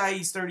or this guy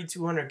eats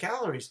 3,200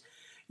 calories,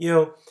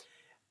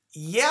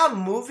 yeah,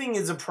 moving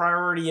is a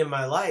priority in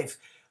my life.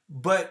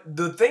 But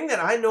the thing that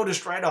I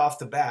noticed right off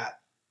the bat,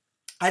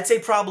 I'd say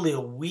probably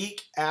a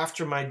week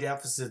after my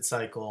deficit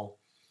cycle,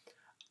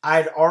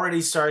 I'd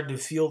already started to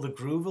feel the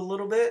groove a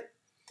little bit.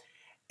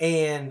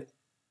 And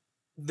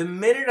the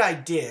minute I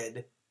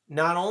did,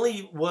 not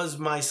only was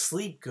my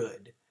sleep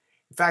good,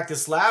 In fact,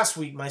 this last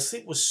week, my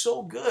sleep was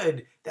so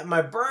good that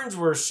my burns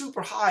were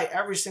super high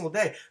every single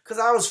day because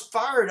I was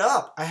fired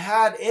up. I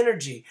had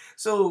energy.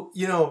 So,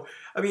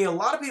 I mean, a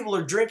lot of people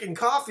are drinking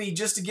coffee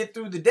just to get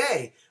through the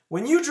day.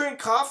 When you drink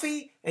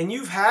coffee and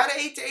you've had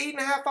 8 to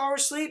 8.5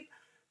 hours sleep,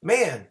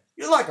 man,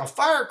 you're like a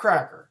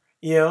firecracker.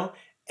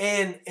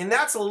 And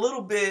that's a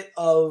little bit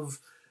of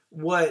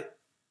what,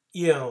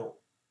 you know,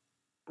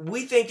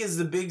 we think is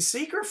the big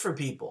secret for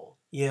people,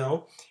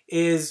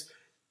 is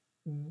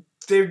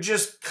they're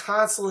just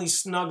constantly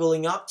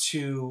snuggling up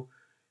to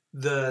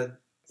the,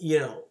 you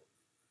know,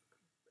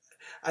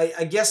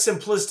 I guess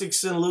simplistic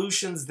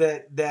solutions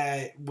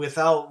that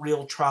without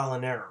real trial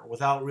and error,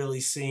 without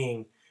really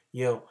seeing,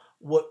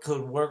 what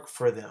could work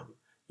for them,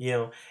 you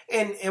know.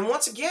 And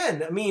once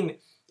again, I mean,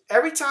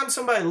 every time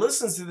somebody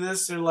listens to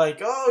this, they're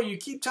like, "Oh, you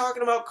keep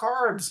talking about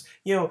carbs."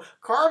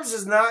 Carbs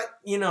is not,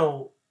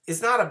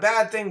 it's not a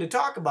bad thing to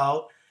talk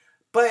about,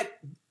 but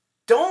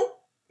don't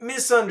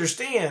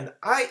misunderstand.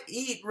 I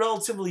eat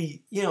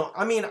relatively,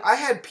 I mean, I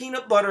had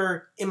peanut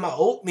butter in my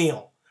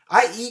oatmeal.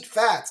 I eat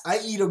fats. I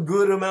eat a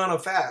good amount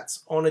of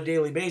fats on a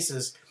daily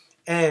basis.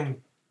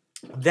 And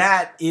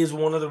that is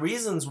one of the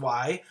reasons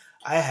why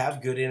I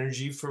have good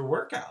energy for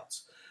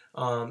workouts.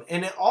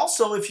 And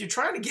also, if you're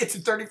trying to get to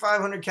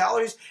 3,500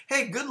 calories,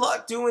 hey, good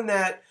luck doing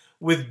that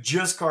with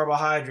just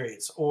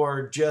carbohydrates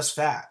or just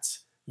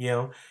fats.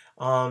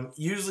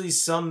 Usually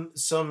some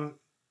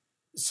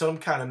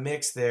kind of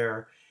mix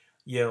there.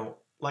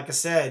 Like I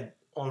said,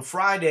 on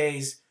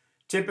Fridays,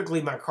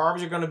 typically my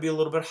carbs are going to be a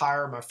little bit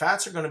higher, my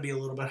fats are going to be a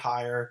little bit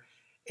higher.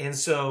 And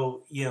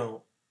so,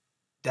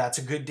 that's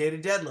a good day to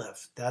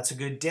deadlift. That's a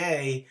good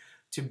day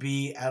to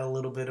be at a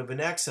little bit of an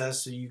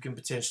excess so you can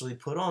potentially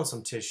put on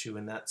some tissue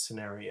in that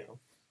scenario.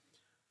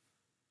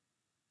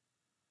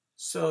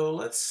 So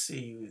let's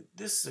see.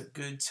 This is a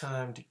good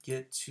time to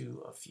get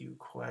to a few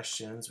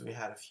questions. We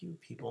had a few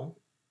people.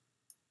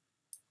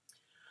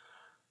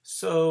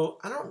 So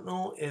I don't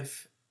know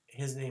if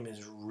his name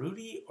is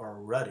Rudy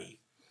or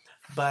Ruddy,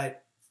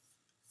 but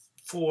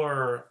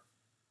for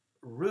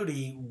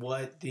Rudy,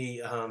 what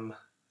the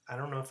I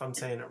don't know if I'm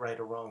saying it right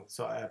or wrong,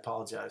 so I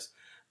apologize.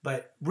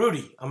 But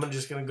Rudy, I'm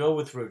just gonna go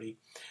with Rudy.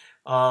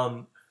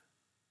 Um,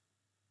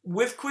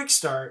 with Quick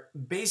Start,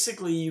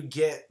 basically you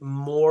get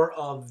more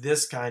of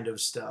this kind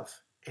of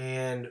stuff,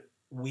 and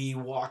we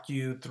walk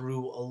you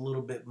through a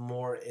little bit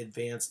more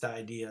advanced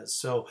ideas.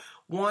 So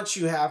once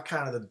you have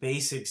kind of the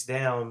basics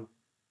down,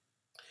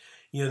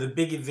 the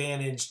big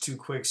advantage to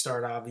Quick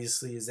Start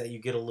obviously is that you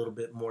get a little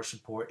bit more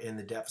support in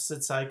the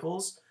deficit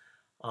cycles.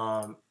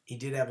 He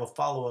did have a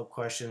follow-up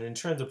question. In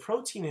terms of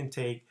protein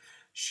intake,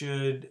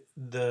 should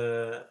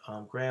the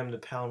gram to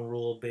pound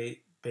rule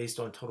based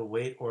on total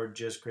weight or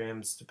just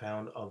grams to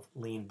pound of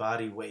lean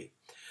body weight?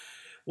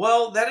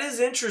 Well, that is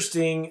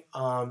interesting.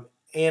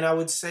 And I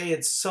would say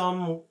it's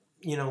some,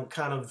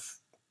 kind of,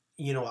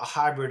 a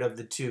hybrid of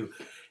the two.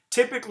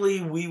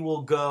 Typically, we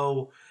will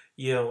go,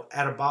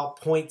 at about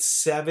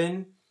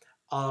 0.7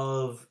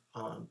 of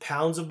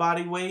pounds of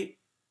body weight.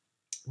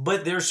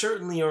 But there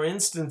certainly are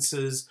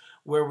instances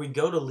where we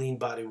go to lean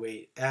body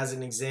weight. As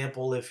an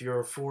example, if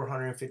you're a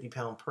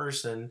 450-pound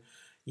person,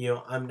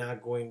 I'm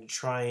not going to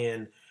try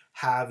and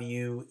have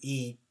you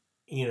eat,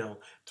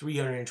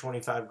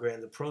 325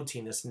 grams of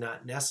protein. It's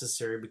not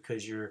necessary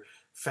because your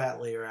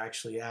fat layer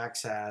actually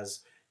acts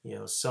as,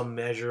 some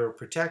measure of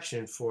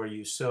protection for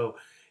you. So,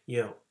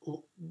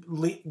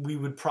 we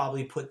would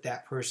probably put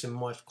that person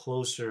much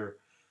closer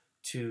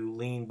to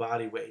lean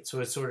body weight. So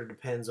it sort of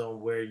depends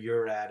on where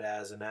you're at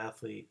as an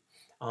athlete.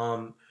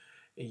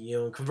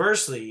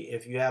 Conversely,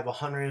 if you have a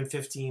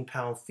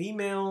 115-pound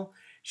female,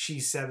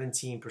 she's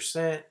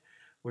 17%.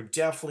 We're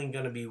definitely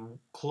going to be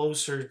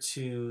closer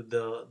to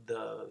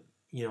the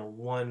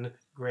 1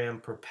 gram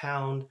per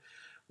pound.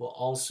 We'll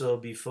also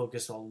be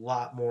focused a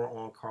lot more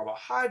on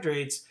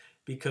carbohydrates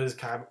because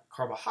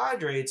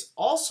carbohydrates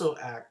also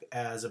act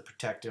as a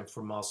protectant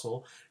for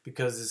muscle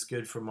because it's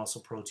good for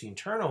muscle protein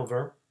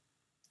turnover.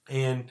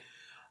 And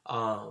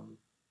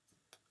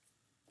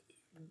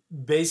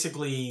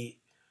basically,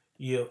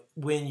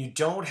 when you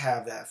don't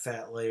have that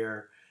fat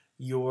layer,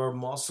 your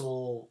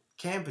muscle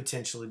can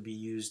potentially be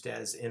used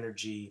as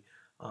energy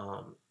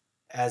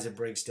as it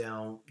breaks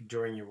down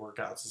during your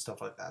workouts and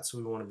stuff like that. So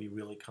we want to be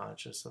really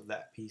conscious of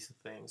that piece of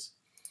things.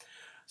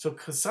 So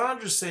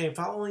Cassandra's saying,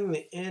 following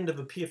the end of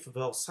a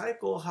PFL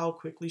cycle, how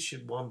quickly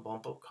should one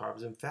bump up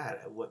carbs and fat?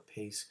 At what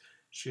pace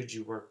should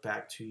you work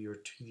back to your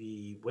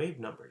TDE wave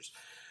numbers?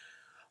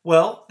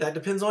 Well, that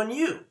depends on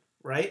you,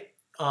 right?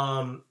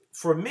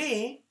 For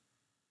me,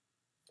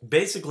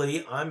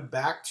 basically, I'm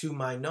back to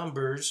my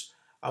numbers.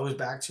 I was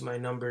back to my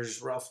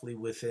numbers roughly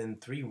within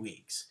 3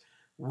 weeks.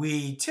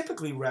 We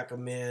typically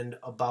recommend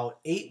about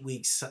 8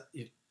 weeks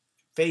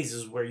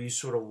phases where you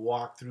sort of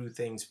walk through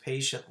things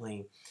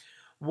patiently.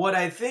 What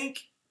I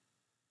think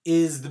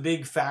is the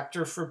big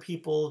factor for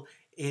people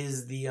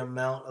is the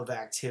amount of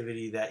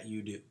activity that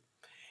you do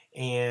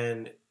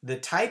and the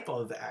type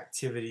of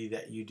activity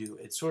that you do.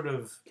 It's sort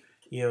of,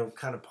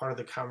 kind of part of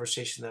the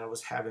conversation that I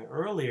was having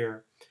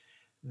earlier,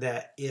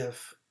 that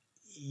if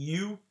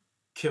you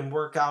can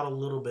work out a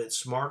little bit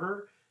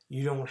smarter.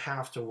 You don't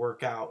have to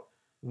work out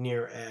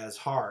near as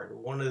hard.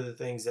 One of the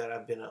things that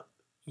I've been,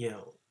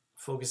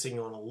 focusing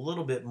on a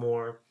little bit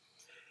more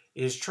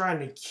is trying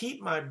to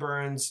keep my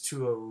burns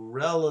to a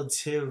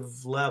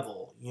relative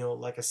level.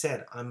 Like I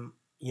said,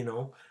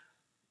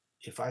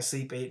 if I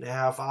sleep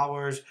 8.5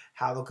 hours,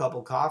 have a cup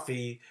of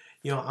coffee,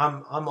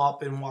 I'm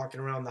up and walking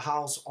around the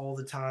house all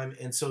the time,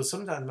 and so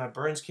sometimes my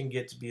burns can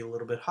get to be a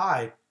little bit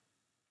high.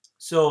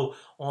 So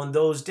on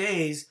those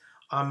days,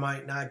 I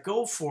might not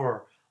go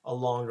for a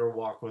longer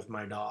walk with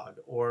my dog,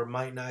 or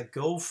might not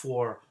go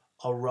for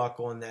a ruck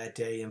on that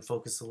day and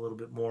focus a little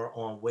bit more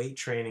on weight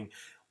training.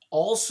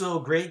 Also,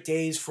 great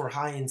days for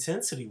high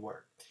intensity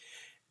work.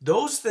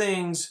 Those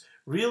things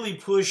really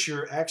push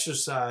your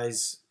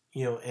exercise,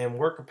 and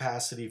work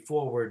capacity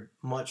forward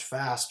much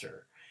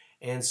faster.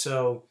 And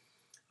so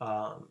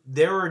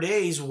there are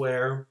days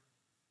where,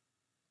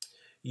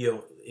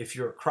 if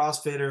you're a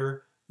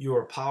CrossFitter,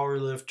 you're a power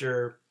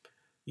lifter,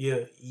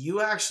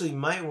 you actually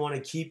might want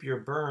to keep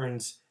your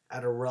burns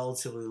at a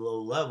relatively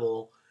low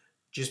level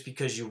just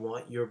because you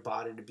want your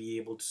body to be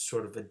able to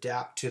sort of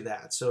adapt to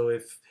that. So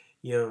if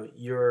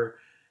you're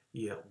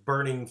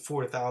burning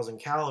 4,000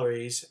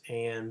 calories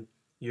and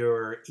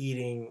you're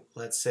eating,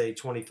 let's say,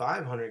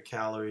 2,500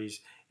 calories,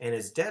 and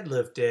it's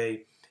deadlift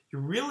day,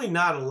 you're really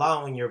not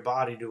allowing your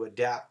body to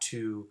adapt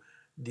to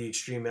the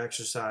extreme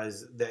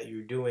exercise that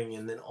you're doing,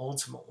 and then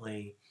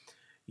ultimately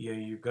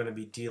you're going to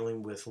be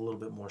dealing with a little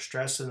bit more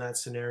stress in that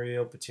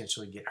scenario,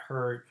 potentially get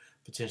hurt,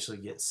 potentially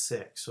get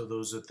sick. So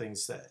those are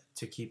things that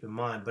to keep in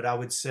mind. But I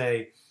would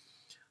say,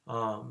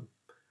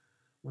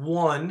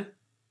 one,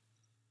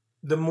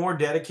 the more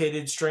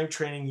dedicated strength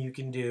training you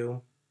can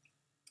do,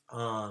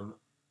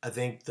 I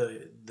think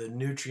the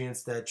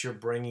nutrients that you're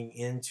bringing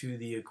into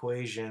the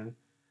equation,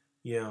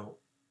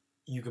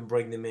 you can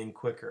bring them in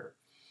quicker.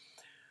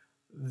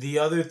 The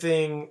other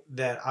thing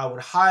that I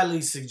would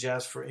highly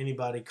suggest for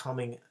anybody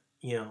coming,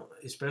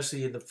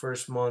 especially in the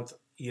first month,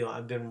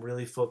 I've been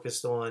really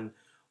focused on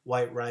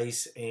white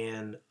rice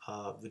and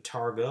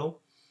Vitargo,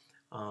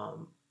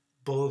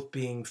 both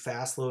being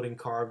fast loading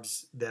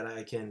carbs that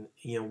I can,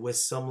 with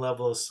some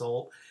level of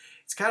salt.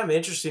 It's kind of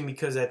interesting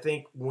because I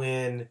think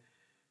when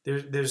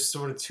there's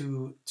sort of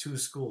two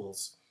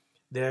schools.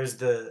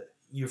 There's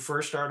you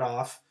first start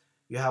off,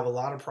 you have a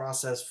lot of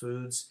processed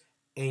foods,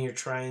 and you're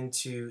trying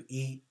to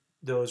eat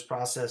those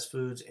processed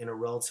foods in a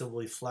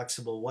relatively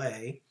flexible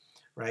way,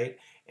 right?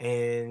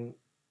 And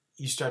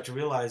you start to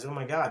realize, oh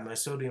my God, my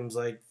sodium's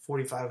like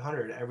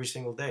 4,500 every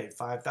single day,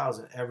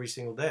 5,000 every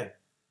single day.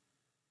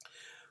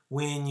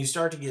 When you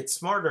start to get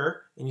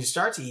smarter and you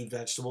start to eat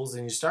vegetables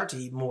and you start to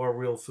eat more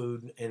real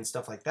food and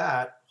stuff like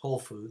that, whole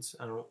foods.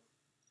 I'm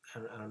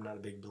not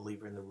a big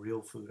believer in the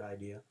real food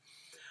idea.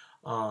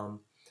 I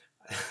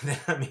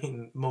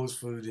mean, most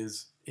food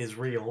is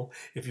real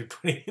if you're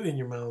putting it in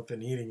your mouth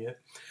and eating it.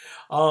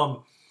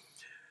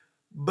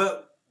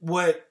 But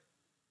what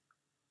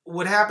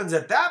happens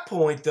at that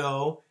point,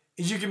 though,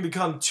 is you can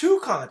become too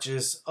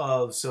conscious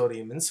of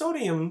sodium. And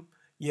sodium,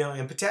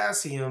 and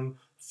potassium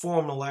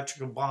form an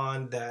electrical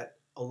bond that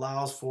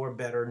allows for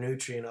better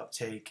nutrient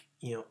uptake,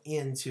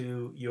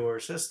 into your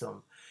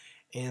system.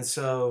 And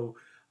so,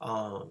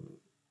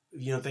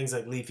 things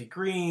like leafy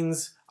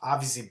greens,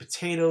 obviously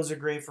potatoes are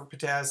great for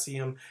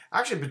potassium.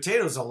 Actually,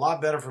 potatoes are a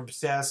lot better for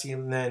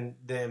potassium than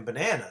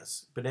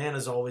bananas.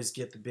 Bananas always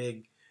get the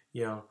big,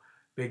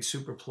 big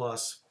super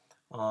plus.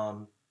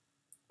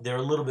 They're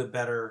a little bit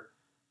better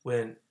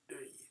when,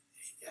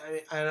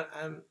 I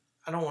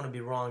don't want to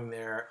be wrong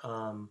there.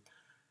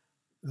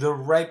 The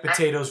ripe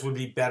potatoes would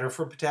be better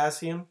for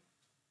potassium.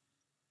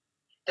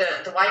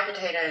 The white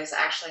potatoes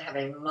actually have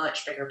a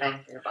much bigger bang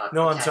for your buck.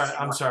 No,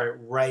 I'm sorry.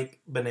 Ripe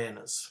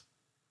bananas.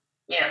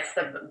 Yes,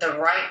 the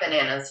ripe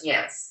bananas.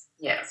 Yes.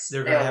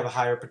 They're going to have a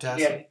higher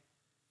potassium.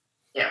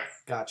 Yes.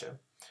 Gotcha.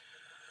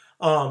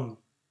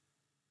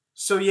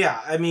 So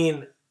yeah, I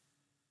mean,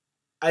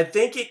 I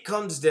think it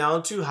comes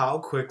down to how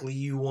quickly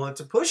you want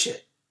to push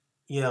it.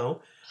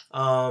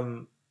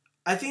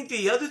 I think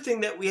the other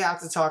thing that we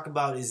have to talk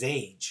about is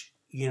age.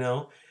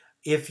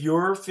 If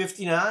you're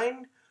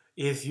 59,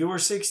 if you're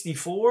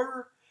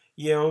 64,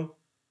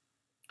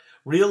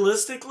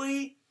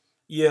 realistically,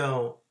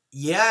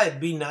 yeah, it'd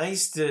be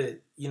nice to,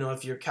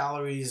 if your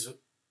calories,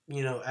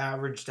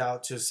 averaged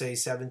out to say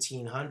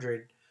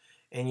 1,700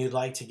 and you'd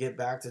like to get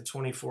back to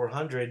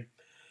 2,400,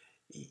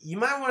 you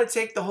might want to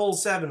take the whole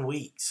 7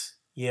 weeks,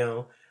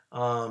 The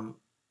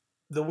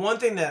one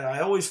thing that I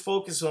always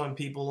focus on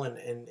people,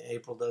 and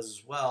April does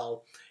as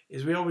well,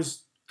 is we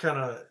always kind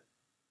of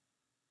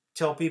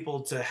tell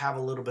people to have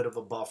a little bit of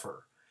a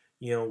buffer,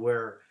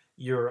 where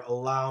you're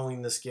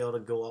allowing the scale to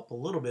go up a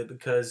little bit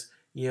because,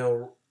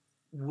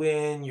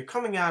 when you're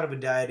coming out of a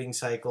dieting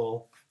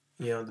cycle,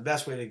 the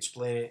best way to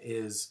explain it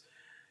is,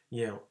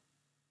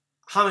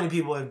 how many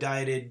people have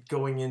dieted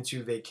going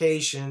into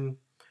vacation,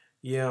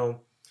 and,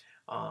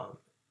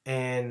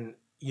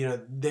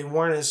 they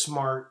weren't as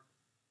smart,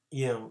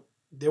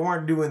 they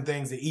weren't doing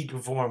things the eat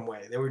perform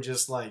way. They were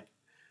just like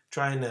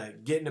trying to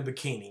get in a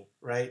bikini,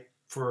 right?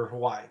 for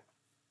Hawaii.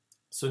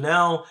 So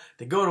now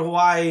they go to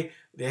Hawaii,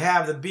 they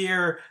have the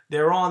beer,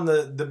 they're on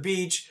the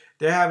beach,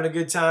 they're having a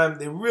good time.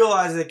 They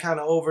realize they kind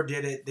of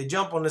overdid it. They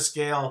jump on the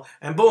scale,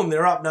 and boom,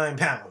 they're up 9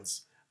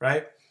 pounds,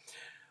 right?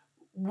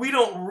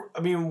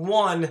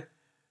 One,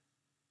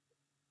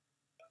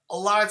 a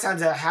lot of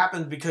times that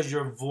happens because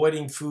you're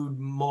avoiding food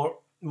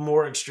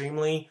more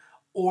extremely,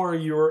 or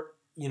you're,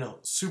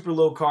 super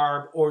low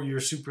carb, or you're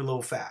super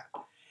low fat.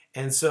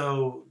 And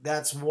so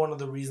that's one of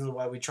the reasons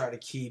why we try to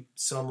keep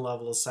some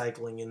level of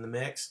cycling in the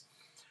mix.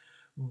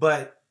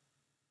 But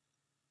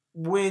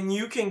when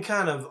you can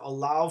kind of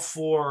allow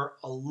for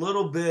a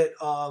little bit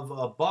of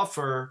a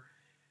buffer,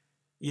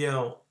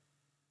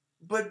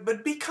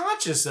 but be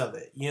conscious of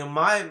it.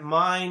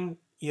 My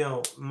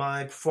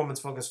performance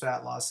focused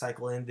fat loss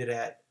cycle ended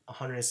at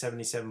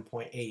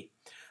 177.8,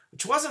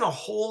 which wasn't a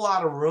whole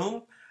lot of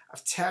room.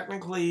 I've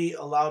technically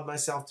allowed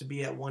myself to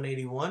be at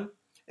 181.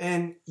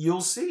 And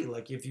you'll see,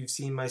 like if you've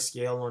seen my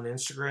scale on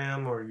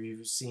Instagram, or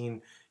you've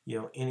seen,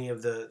 any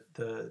of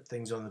the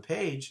things on the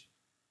page,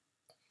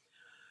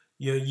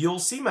 you'll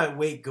see my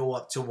weight go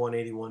up to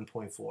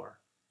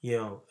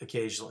 181.4,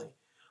 occasionally.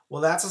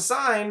 Well, that's a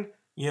sign,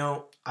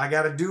 I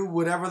got to do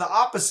whatever the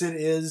opposite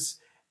is.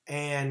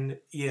 And,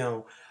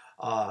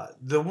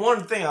 the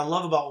one thing I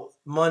love about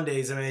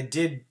Mondays, I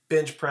did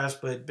bench press,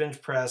 but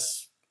bench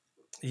press,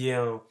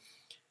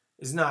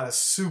 is not a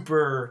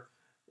super,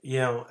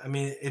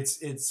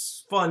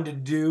 it's fun to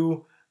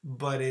do,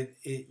 but it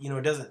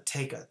doesn't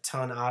take a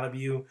ton out of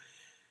you.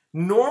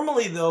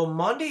 Normally, though,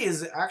 Monday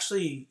is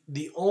actually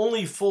the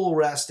only full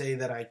rest day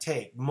that I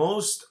take.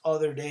 Most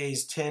other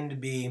days tend to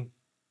be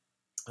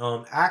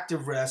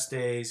active rest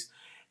days,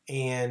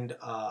 and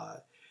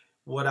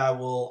what I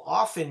will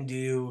often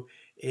do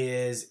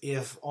is,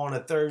 if on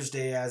a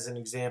Thursday, as an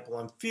example,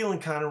 I'm feeling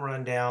kind of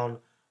run down,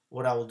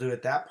 what I will do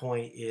at that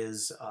point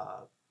is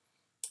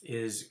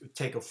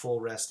take a full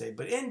rest day.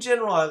 But in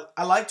general,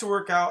 I like to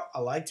work out. I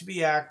like to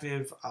be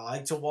active. I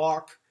like to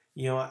walk.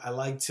 I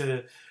like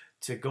to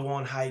go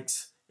on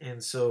hikes.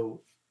 And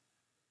so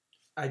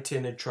I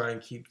tend to try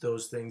and keep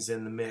those things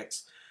in the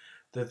mix.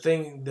 The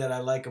thing that I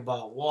like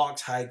about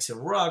walks, hikes,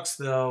 and rucks,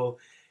 though,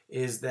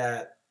 is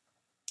that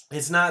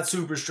it's not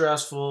super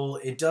stressful.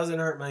 It doesn't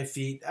hurt my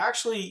feet.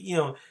 Actually,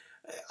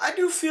 I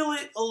do feel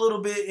it a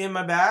little bit in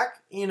my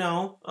back,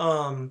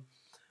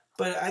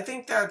 but I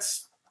think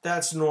that's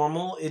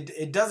normal.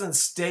 It doesn't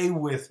stay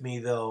with me,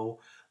 though,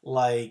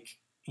 like,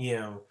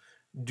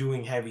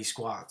 doing heavy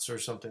squats or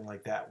something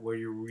like that, where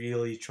you're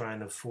really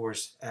trying to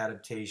force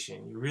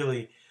adaptation. You're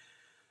really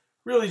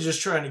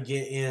just trying to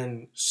get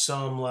in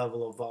some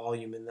level of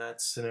volume in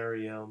that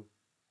scenario.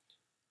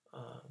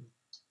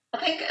 I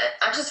think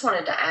I just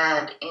wanted to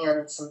add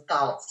in some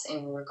thoughts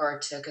in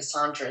regard to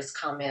Cassandra's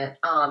comment.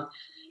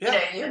 You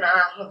and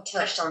I have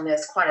touched on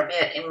this quite a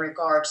bit in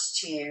regards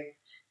to,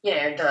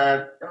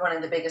 the one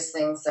of the biggest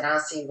things that I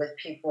see with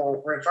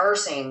people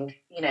reversing,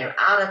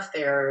 out of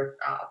their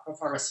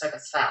performance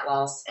focused fat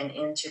loss and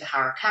into the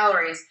higher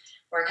calories.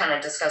 We're kind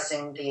of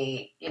discussing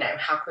the,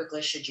 how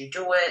quickly should you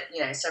do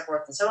it, so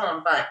forth and so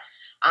on. But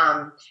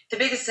the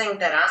biggest thing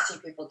that I see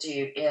people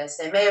do is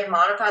they may have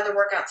modified their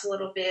workouts a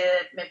little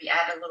bit, maybe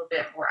add a little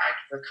bit more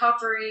active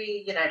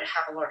recovery, to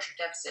have a larger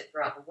deficit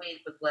throughout the week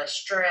with less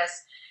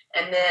stress,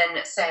 and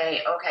then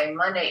say, okay,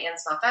 Monday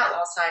ends my fat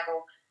loss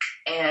cycle,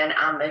 and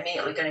I'm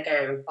immediately going to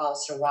go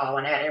balls to the wall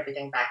and add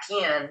everything back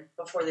in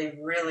before they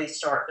really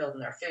start building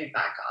their food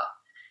back up.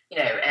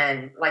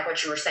 And like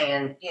what you were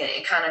saying,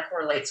 it kind of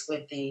correlates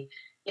with the,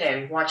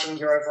 watching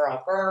your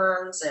overall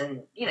burns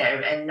and,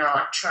 and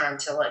not trying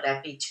to let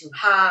that be too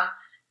high,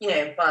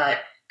 but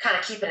kind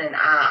of keeping an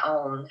eye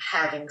on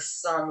having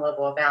some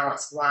level of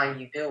balance while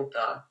you build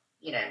the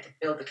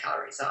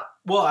calories up.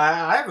 Well,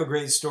 I have a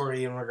great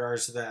story in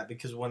regards to that,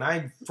 because when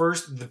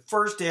the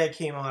first day I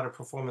came out of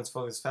performance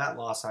focused fat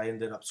loss, I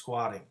ended up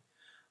squatting,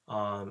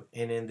 and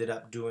ended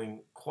up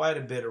doing quite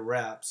a bit of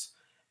reps.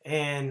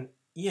 And,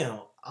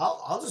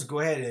 I'll just go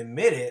ahead and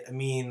admit it.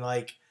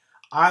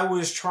 I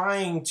was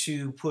trying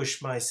to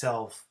push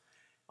myself,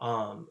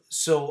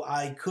 so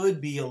I could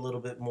be a little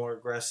bit more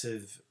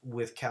aggressive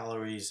with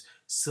calories,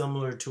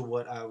 similar to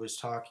what I was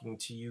talking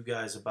to you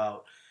guys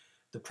about.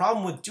 The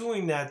problem with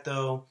doing that,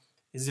 though,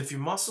 is if your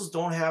muscles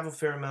don't have a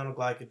fair amount of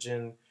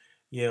glycogen,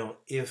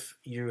 if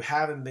you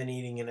haven't been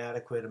eating an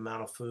adequate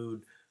amount of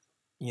food,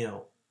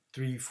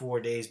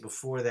 3-4 days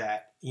before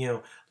that,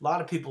 a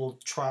lot of people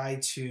try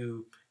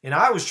to, and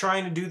I was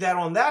trying to do that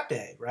on that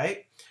day,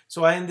 right?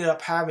 So I ended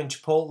up having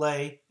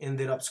Chipotle,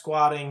 ended up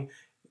squatting,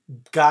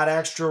 got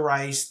extra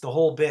rice, the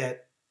whole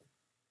bit.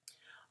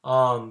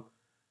 I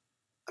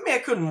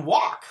couldn't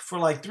walk for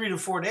like 3 to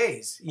 4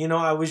 days.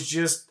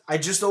 I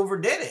just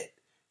overdid it,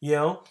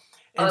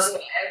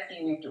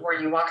 Were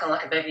you walking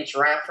like a baby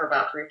giraffe for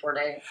about 3 or 4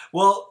 days?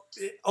 Well,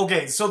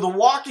 okay, so the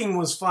walking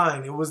was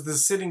fine. It was the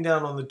sitting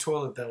down on the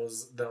toilet that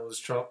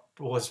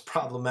was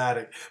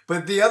problematic.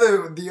 But the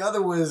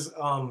other was,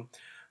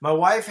 my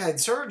wife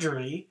had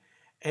surgery,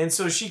 and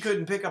so she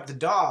couldn't pick up the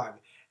dog,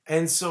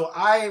 and so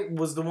I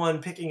was the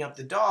one picking up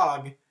the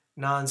dog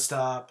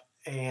nonstop,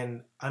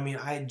 and I mean,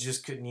 I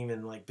just couldn't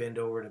even like bend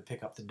over to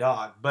pick up the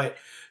dog. But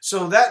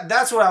so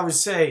that's what I would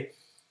say.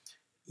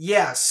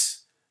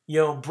 Yes,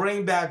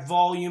 bring back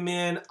volume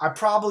in. I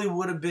probably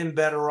would have been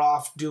better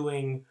off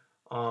doing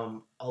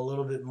a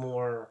little bit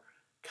more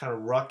kind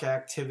of ruck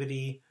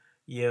activity.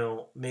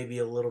 Maybe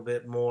a little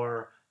bit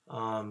more.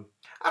 I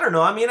don't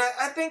know. I mean,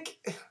 I think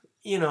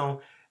you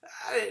know,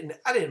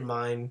 I didn't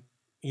mind.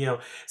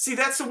 See,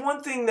 that's the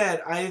one thing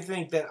that I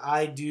think that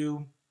I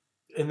do,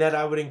 and that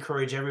I would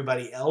encourage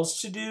everybody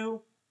else to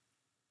do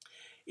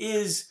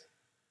is,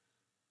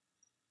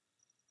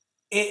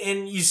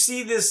 and you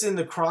see this in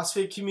the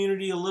CrossFit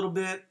community a little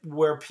bit,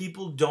 where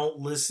people don't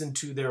listen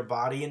to their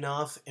body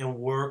enough and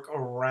work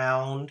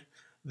around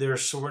their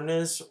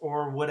soreness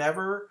or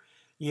whatever,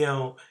 you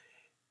know,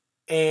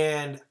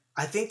 and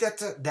I think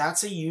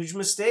that's a huge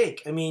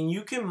mistake. I mean,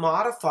 you can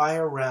modify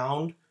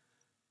around,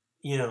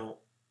 you know,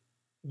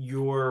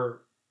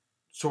 your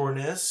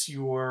soreness, I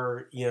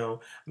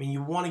mean,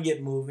 you want to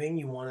get moving,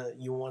 you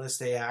want to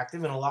stay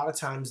active, and a lot of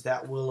times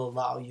that will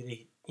allow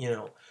you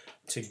to,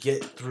 to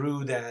get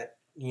through that,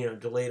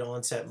 delayed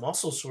onset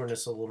muscle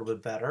soreness a little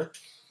bit better.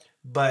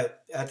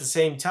 But at the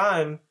same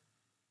time,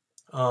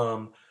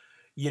 um,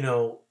 you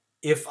know,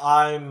 if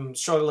I'm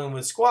struggling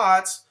with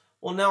squats,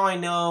 well, now I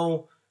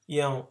know,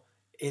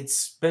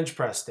 it's bench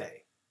press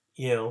day,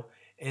 you know,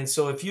 and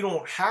so if you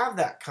don't have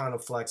that kind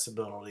of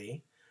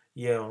flexibility,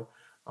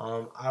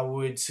 I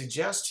would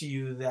suggest to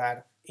you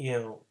that,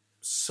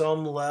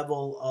 some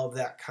level of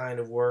that kind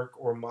of work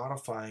or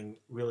modifying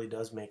really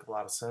does make a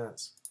lot of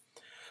sense.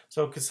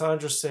 So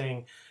Cassandra's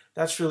saying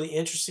that's really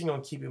interesting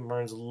on keeping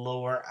burns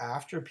lower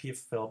after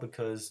PFL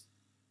because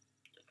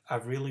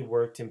I've really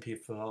worked in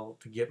PFL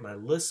to get my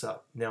lists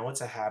up. Now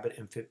it's a habit,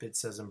 and Fitbit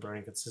says I'm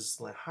burning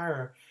consistently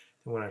higher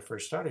than when I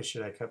first started.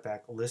 Should I cut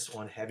back lists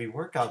on heavy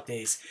workout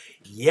days?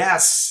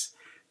 Yes,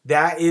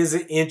 that is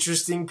an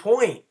interesting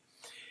point.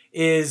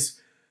 Is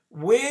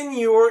when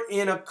you're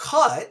in a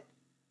cut,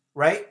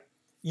 right?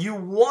 You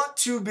want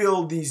to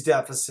build these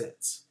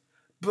deficits,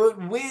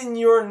 but when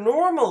you're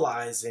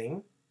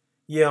normalizing,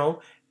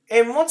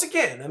 and once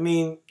again, I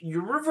mean,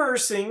 you're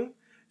reversing,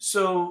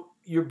 so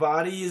your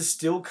body is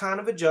still kind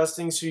of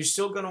adjusting, so you're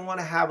still going to want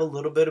to have a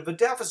little bit of a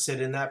deficit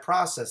in that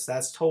process.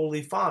 That's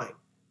totally fine.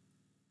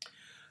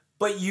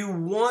 But you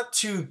want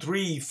to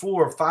 3,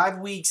 4, 5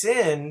 weeks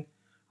in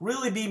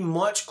really be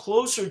much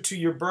closer to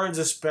your burns,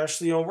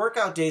 especially on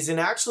workout days. And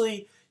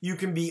actually, you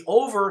can be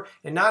over,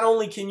 and not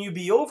only can you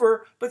be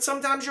over, but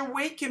sometimes your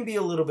weight can be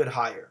a little bit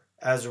higher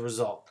as a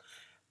result.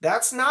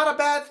 That's not a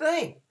bad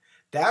thing.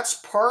 That's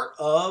part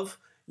of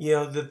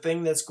the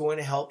thing that's going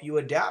to help you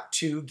adapt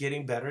to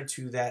getting better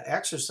to that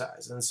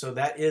exercise. And so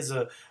that is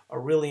a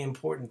really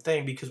important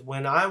thing, because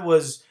when I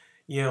was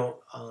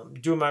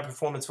doing my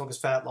performance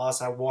focused fat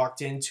loss, I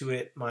walked into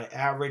it. My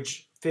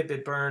average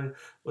Fitbit burn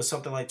was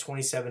something like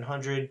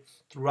 2,700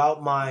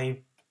 throughout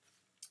my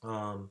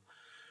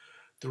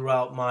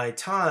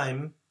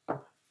time.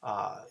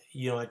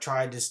 I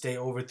tried to stay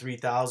over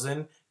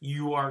 3,000.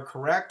 You are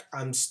correct.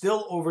 I'm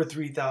still over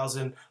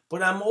 3,000,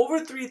 but I'm over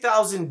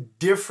 3,000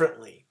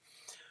 differently.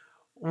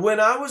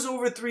 When I was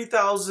over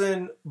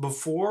 3,000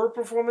 before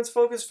performance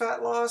focused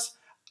fat loss,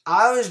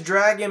 I was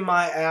dragging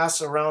my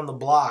ass around the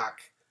block,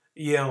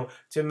 to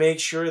make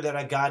sure that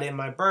I got in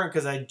my burn,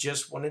 because I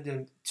just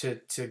wanted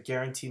to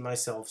guarantee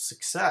myself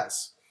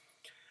success.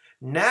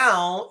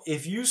 Now,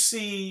 if you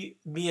see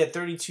me at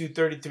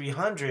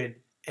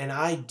 3,300 and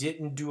I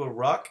didn't do a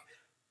ruck,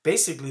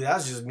 basically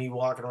that's just me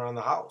walking around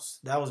the house.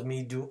 That was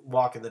me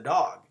walking the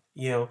dog.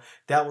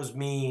 That was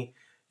me,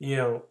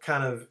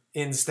 kind of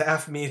in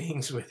staff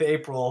meetings with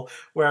April,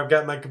 where I've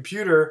got my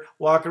computer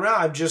walking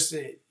around. I've just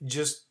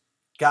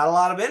got a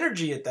lot of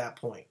energy at that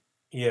point,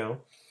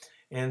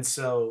 and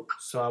so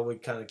I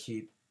would kind of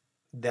keep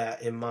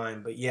that in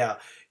mind. But yeah,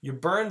 your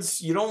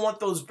burns, you don't want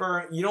those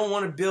you don't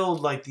want to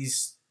build like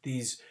these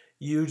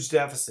huge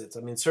deficits. I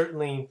mean,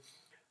 certainly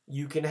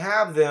you can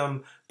have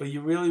them, but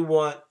you really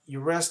want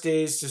your rest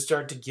days to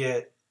start to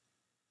get,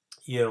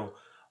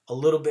 a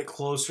little bit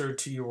closer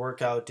to your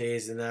workout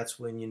days, and that's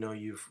when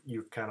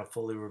you've kind of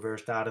fully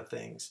reversed out of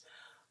things.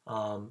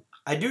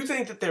 I do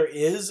think that there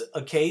is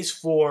a case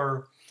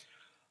for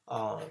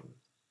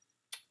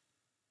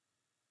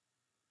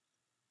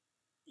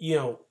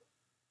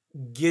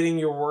getting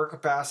your work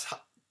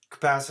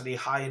capacity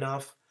high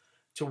enough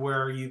to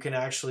where you can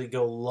actually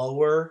go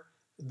lower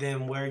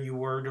than where you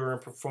were during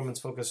performance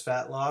focused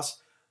fat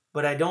loss.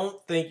 But I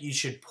don't think you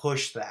should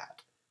push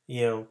that.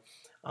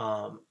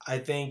 I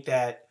think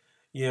that,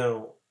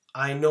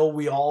 I know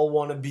we all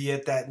want to be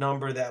at that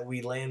number that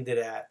we landed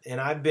at,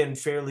 and I've been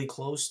fairly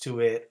close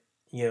to it,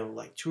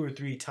 like 2 or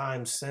 3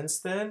 times since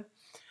then.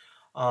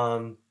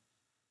 And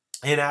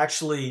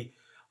actually,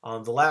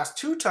 the last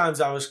 2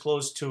 times I was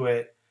close to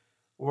it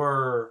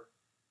were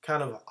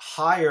kind of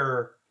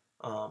higher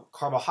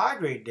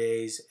carbohydrate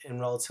days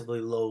and relatively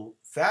low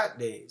fat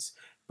days,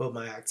 but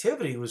my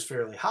activity was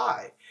fairly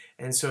high.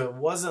 And so it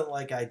wasn't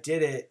like I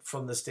did it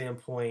from the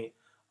standpoint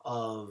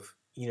of,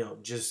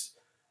 just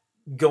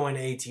going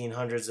to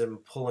 1800s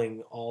and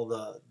pulling all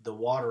the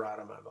water out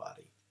of my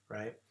body,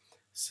 right?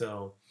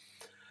 So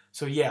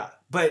yeah,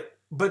 but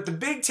the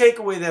big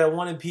takeaway that I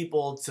wanted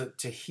people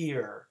to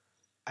hear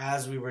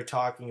as we were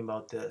talking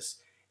about this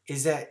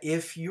is that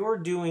if you're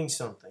doing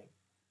something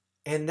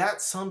and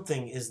that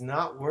something is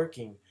not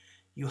working,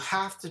 you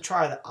have to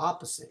try the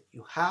opposite.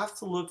 You have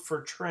to look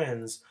for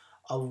trends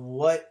of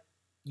what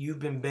you've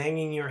been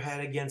banging your head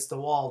against the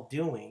wall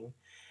doing,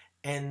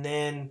 and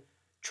then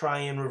try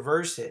and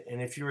reverse it.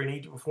 And if you're an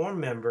Eat to Perform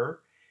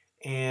member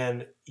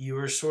and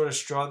you're sort of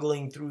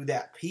struggling through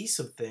that piece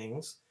of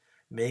things,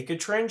 make a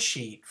trend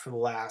sheet for the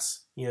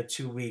last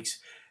 2 weeks.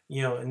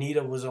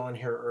 Anita was on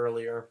here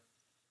earlier,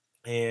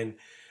 and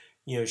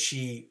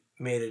she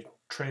made a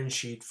trend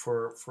sheet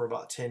for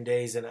about 10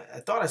 days, and I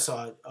thought I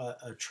saw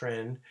a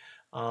trend.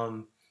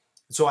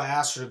 So I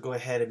asked her to go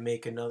ahead and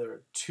make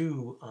another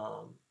 2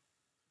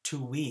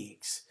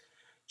 weeks,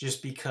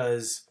 just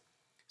because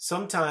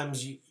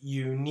sometimes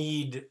you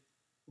need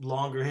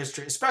longer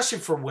history, especially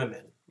for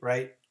women,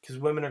 right? Because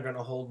women are going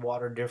to hold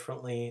water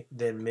differently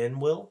than men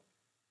will.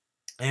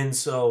 And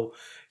so,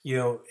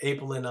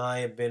 April and I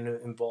have been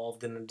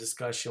involved in a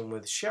discussion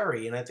with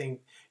Sherry, and I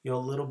think, a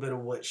little bit of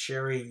what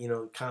Sherry,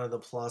 kind of the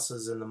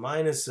pluses and the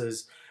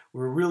minuses,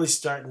 we're really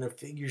starting to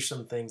figure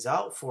some things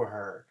out for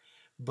her.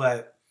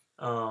 But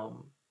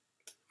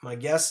my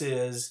guess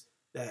is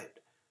that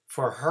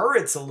for her,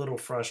 it's a little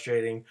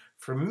frustrating.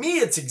 For me,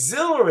 it's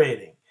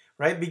exhilarating,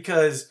 right?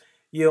 Because,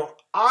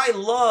 I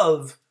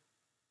love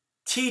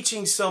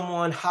teaching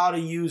someone how to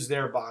use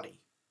their body,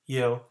 you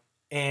know,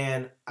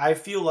 and I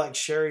feel like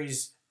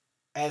Sherry's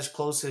as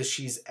close as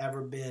she's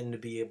ever been to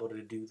be able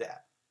to do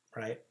that,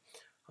 right?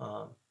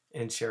 Um,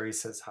 and Sherry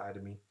says hi to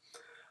me.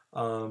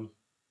 Um,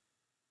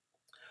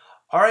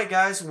 all right,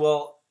 guys.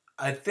 Well,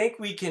 I think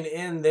we can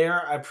end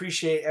there. I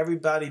appreciate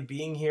everybody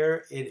being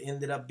here. It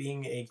ended up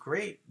being a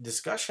great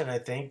discussion, I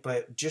think.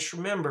 But just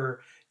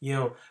remember,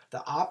 the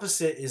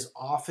opposite is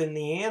often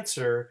the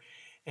answer.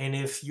 And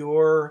if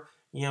you're,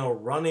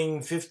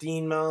 running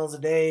 15 miles a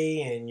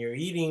day and you're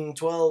eating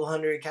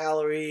 1,200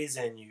 calories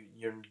and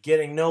you're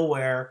getting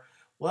nowhere,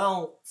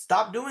 well,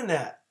 stop doing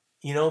that.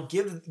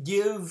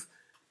 Give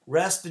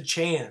rest a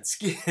chance.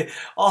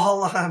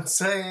 All I'm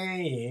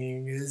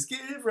saying is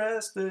give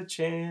rest a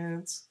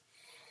chance.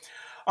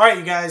 All right,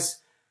 you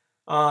guys.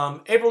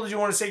 April, did you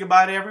want to say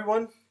goodbye to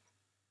everyone?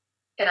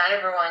 Good night,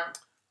 everyone.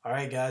 All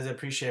right, guys. I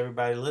appreciate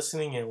everybody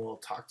listening, and we'll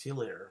talk to you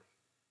later.